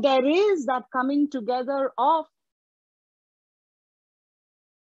therefore there is that coming together of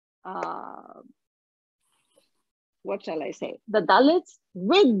what shall I say, the Dalits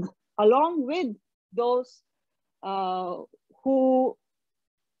along with those who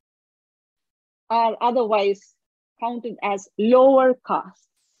are otherwise counted as lower castes.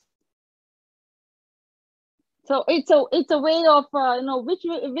 So it's a way of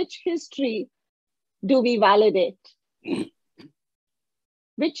which history do we validate?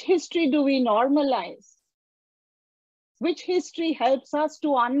 Which history do we normalize? Which history helps us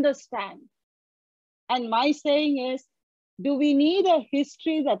to understand? And my saying is, do we need a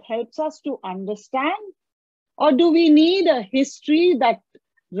history that helps us to understand? Or do we need a history that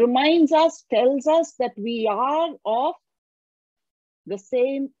reminds us, tells us that we are of the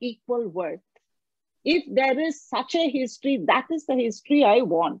same equal worth? If there is such a history, that is the history I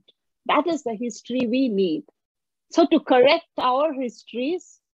want. That is the history we need. So to correct our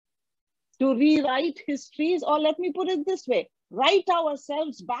histories, to rewrite histories, or let me put it this way, write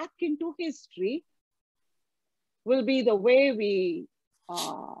ourselves back into history will be the way we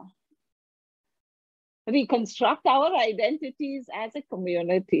reconstruct our identities as a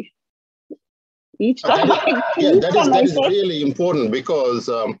community. Each time that is really important, because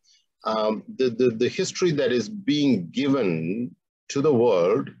the history that is being given to the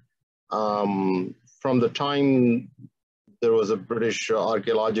world from the time there was a British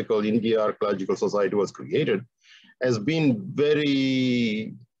India Archaeological Society was created, has been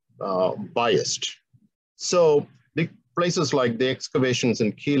very biased. So the places like the excavations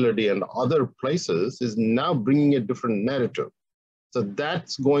in Keelady and other places is now bringing a different narrative. So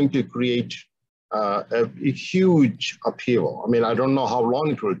that's going to create a huge upheaval. I mean, I don't know how long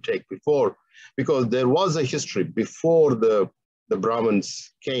it will take before, because there was a history before the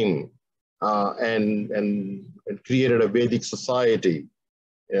Brahmins came and created a Vedic society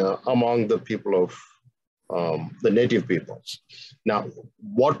among the people of the native people. Now,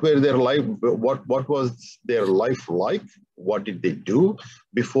 what were their life? What was their life like? What did they do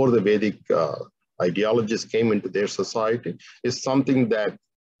before the Vedic ideologies came into their society? Is something that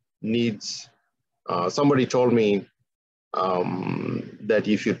needs. Somebody told me that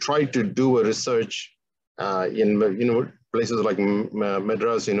if you try to do a research in places like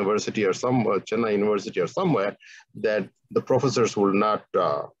Madras University or Chennai University or somewhere, that the professors will not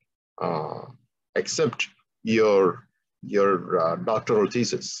accept your doctoral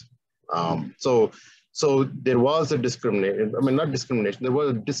thesis. So there was a discrimination. I mean, not discrimination. There was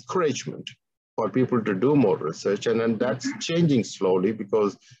a discouragement for people to do more research, and then that's changing slowly,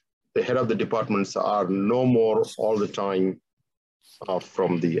 because the head of the departments are no more all the time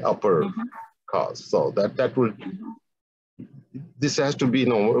from the upper caste. So that will. This has to be,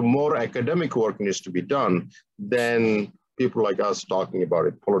 more academic work needs to be done than people like us talking about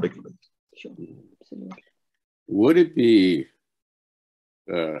it politically. Sure, absolutely. Would it be,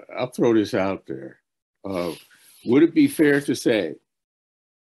 I'll throw this out there, would it be fair to say,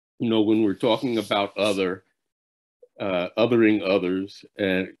 when we're talking about othering others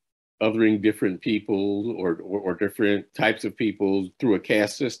and othering different people or different types of people through a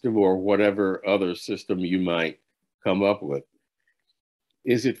caste system or whatever other system you might come up with,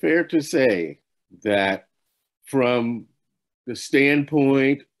 is it fair to say that from the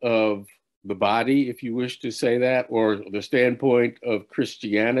standpoint of the body, if you wish to say that, or the standpoint of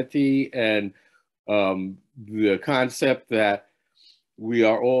Christianity and the concept that we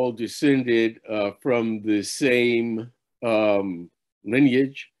are all descended from the same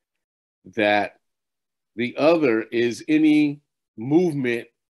lineage, that the other is any movement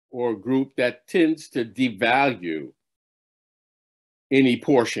or group that tends to devalue any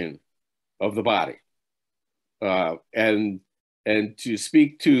portion of the body? And to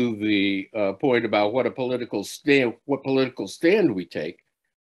speak to the point about what political stand we take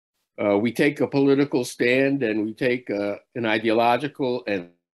a political stand, and we take an ideological and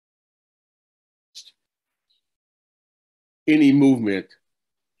any movement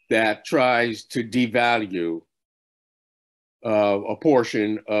that tries to devalue a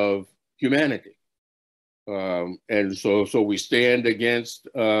portion of humanity. And so we stand against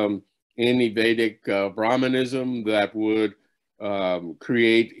any Vedic Brahmanism that would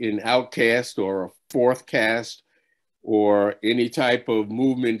create an outcast or a fourth caste, or any type of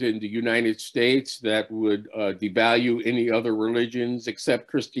movement in the United States that would devalue any other religions except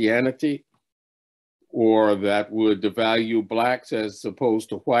Christianity, or that would devalue Blacks as opposed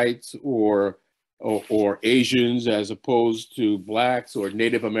to whites, or Asians as opposed to Blacks, or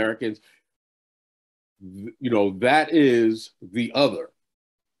Native Americans. That is the other.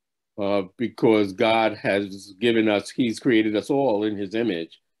 Because God has given us, He's created us all in His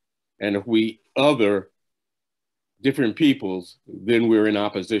image. And if we other different peoples, then we're in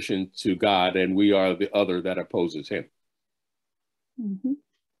opposition to God, and we are the other that opposes Him. Mm-hmm.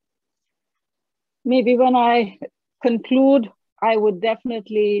 Maybe when I conclude, I would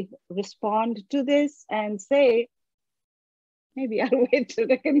definitely respond to this and say, maybe I'll wait till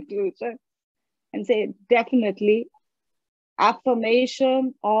the conclusion and say, definitely,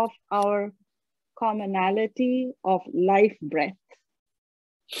 affirmation of our commonality of life breath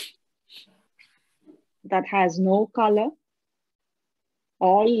that has no color,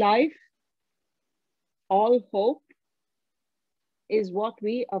 all life, all hope, is what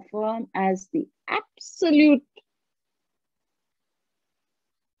we affirm as the absolute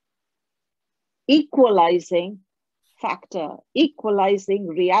equalizing factor, equalizing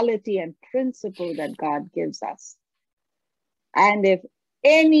reality and principle that God gives us. And if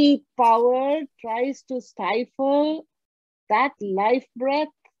any power tries to stifle that life breath,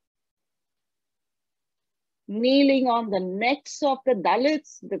 kneeling on the necks of the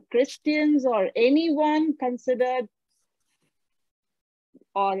Dalits, the Christians, or anyone considered,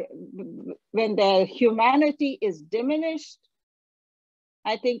 or when their humanity is diminished,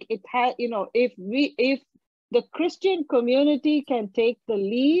 I think it has, you know, if the Christian community can take the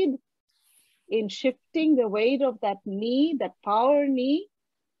lead in shifting the weight of that knee, that power knee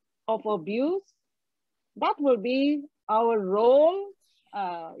of abuse, that will be our role,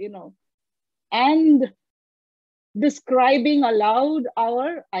 you know, and describing aloud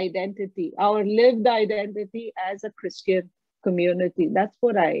our identity, our lived identity as a Christian community. That's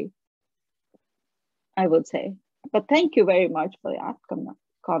what I would say. But thank you very much for that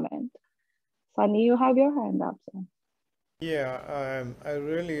comment. Sunny, you have your hand up, sir. Yeah, I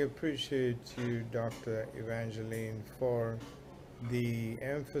really appreciate you, Dr. Evangeline, for the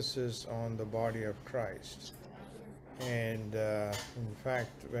emphasis on the body of Christ. And in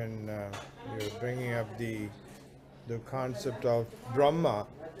fact, when you're bringing up the concept of Brahma,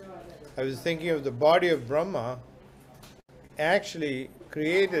 I was thinking of the body of Brahma actually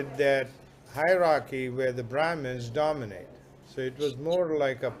created that hierarchy where the Brahmins dominate. So it was more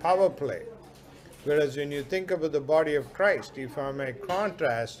like a power play. Whereas when you think about the body of Christ, if I may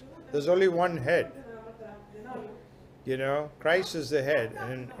contrast, there's only one head. You know, Christ is the head,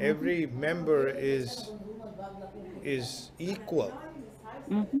 and every member is equal,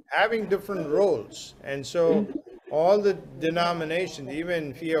 having different roles. And so all the denominations,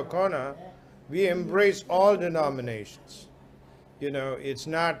 even FIACONA, we embrace all denominations. You know, it's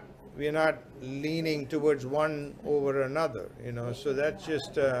not, we're not leaning towards one over another, you know, so that's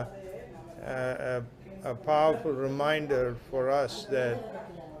just a powerful reminder for us that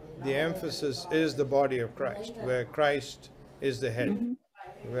the emphasis is the body of Christ, where Christ is the head.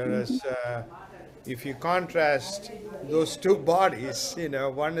 Whereas if you contrast those two bodies, you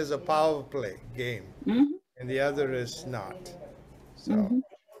know, one is a power play game and the other is not. So.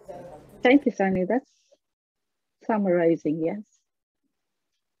 Thank you, Sunny. That's summarizing, yes.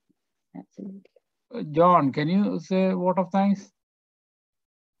 Absolutely. John, can you say a word of thanks?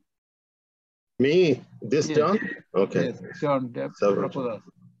 Me? This Yes. John? Okay. Yes, John.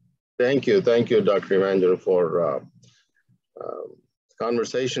 Thank you, Dr. Evangeline, for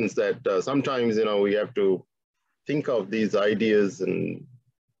conversations that sometimes, you know, we have to think of these ideas and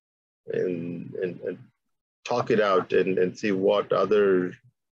talk it out and see what other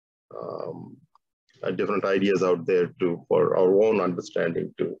different ideas out there for our own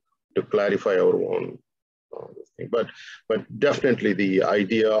understanding to clarify our own thing. But definitely the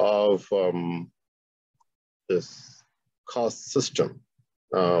idea of this caste system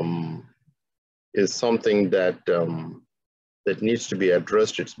is something that that needs to be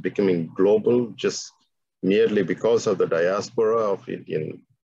addressed. It's becoming global just merely because of the diaspora of Indian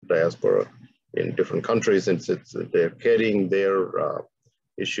diaspora in different countries, and they're carrying their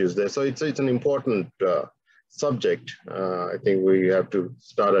issues there. So it's an important subject. I think we have to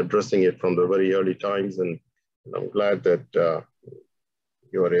start addressing it from the very early times, and I'm glad that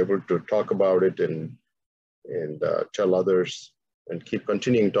you are able to talk about it and tell others and keep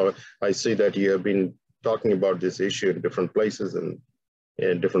continuing to. I see that you have been talking about this issue in different places and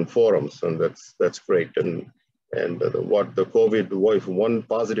in different forums, and that's great. And what the COVID, one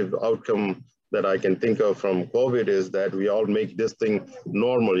positive outcome that I can think of from COVID is that we all make this thing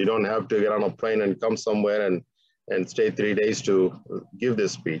normal. You don't have to get on a plane and come somewhere and stay 3 days to give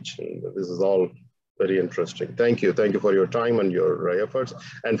this speech. And this is all very interesting. Thank you for your time and your efforts,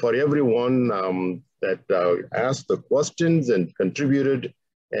 and for everyone that asked the questions and contributed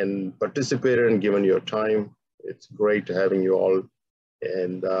and participated and given your time. It's great having you all,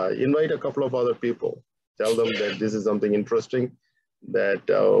 and invite a couple of other people. Tell them that this is something interesting, that,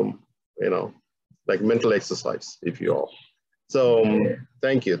 you know, like mental exercise, if you all. So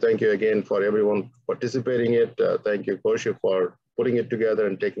thank you again for everyone participating in it. Thank you, Koshi, for putting it together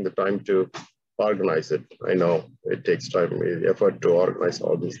and taking the time to organize it. I know it takes time, effort to organize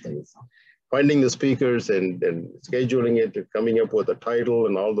all these things. Finding the speakers and scheduling it, coming up with a title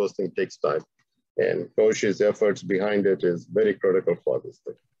and all those things takes time. And Koshi's efforts behind it is very critical for this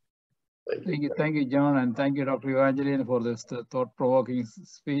thing. Thank you, John, and thank you, Dr. Evangeline, for this thought-provoking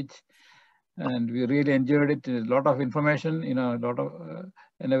speech. And we really enjoyed it. A lot of information, you know,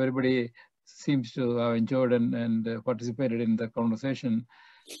 and everybody seems to have enjoyed and participated in the conversation.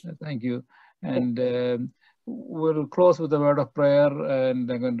 Thank you. And we'll close with a word of prayer, and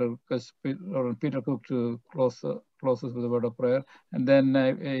I'm going to request Peter Cook to close close us with a word of prayer. And then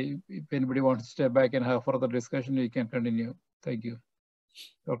if anybody wants to step back and have further discussion, we can continue. Thank you.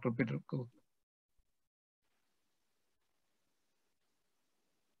 Dr. Peter Cook.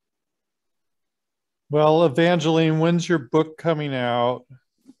 Well, Evangeline, when's your book coming out?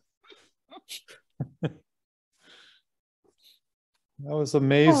 That was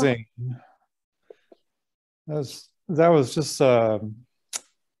amazing. That was just a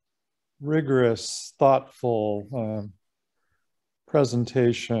rigorous, thoughtful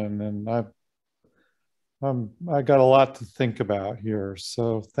presentation, and I got a lot to think about here.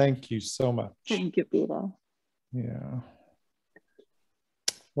 So thank you so much. Thank you, Peter. Yeah.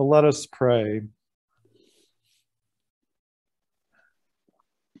 Well, let us pray.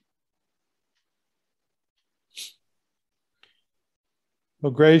 O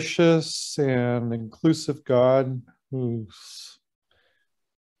gracious and inclusive God, whose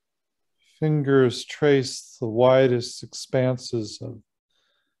fingers trace the widest expanses of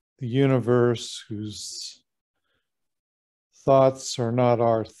the universe, whose thoughts are not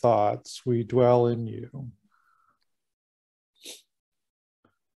our thoughts, we dwell in you.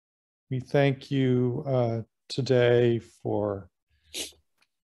 We thank you today for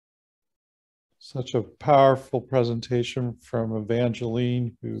such a powerful presentation from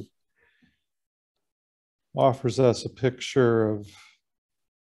Evangeline, who offers us a picture of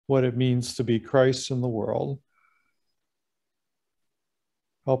what it means to be Christ in the world.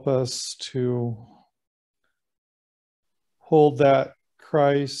 Help us to hold that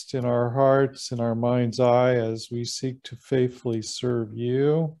Christ in our hearts, in our mind's eye, as we seek to faithfully serve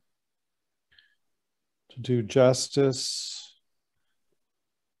you, to do justice,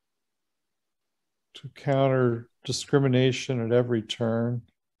 to counter discrimination at every turn,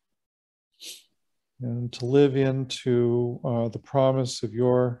 and to live into the promise of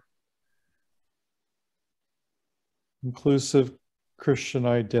your inclusive Christian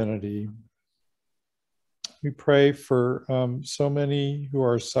identity. We pray for so many who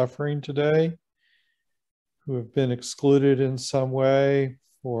are suffering today, who have been excluded in some way,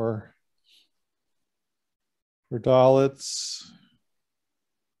 for Dalits,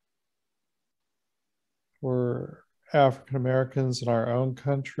 for African Americans in our own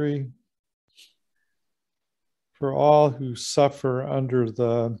country, for all who suffer under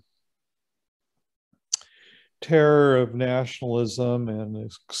the terror of nationalism and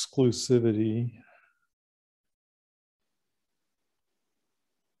exclusivity.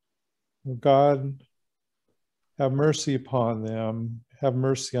 God, have mercy upon them, have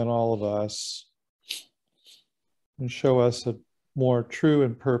mercy on all of us, and show us a more true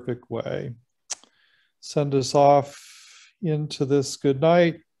and perfect way. Send us off into this good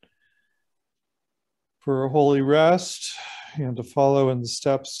night for a holy rest and to follow in the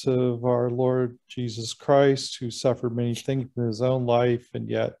steps of our Lord Jesus Christ, who suffered many things in his own life and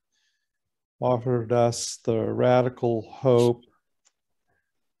yet offered us the radical hope,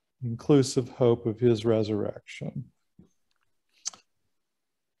 inclusive hope of his resurrection.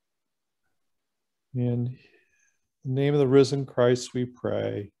 In the name of the risen Christ we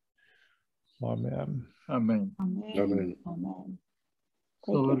pray. Amen. Amen. Amen. Amen. Amen.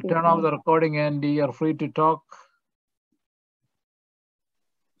 So we'll turn off the recording and you are free to talk.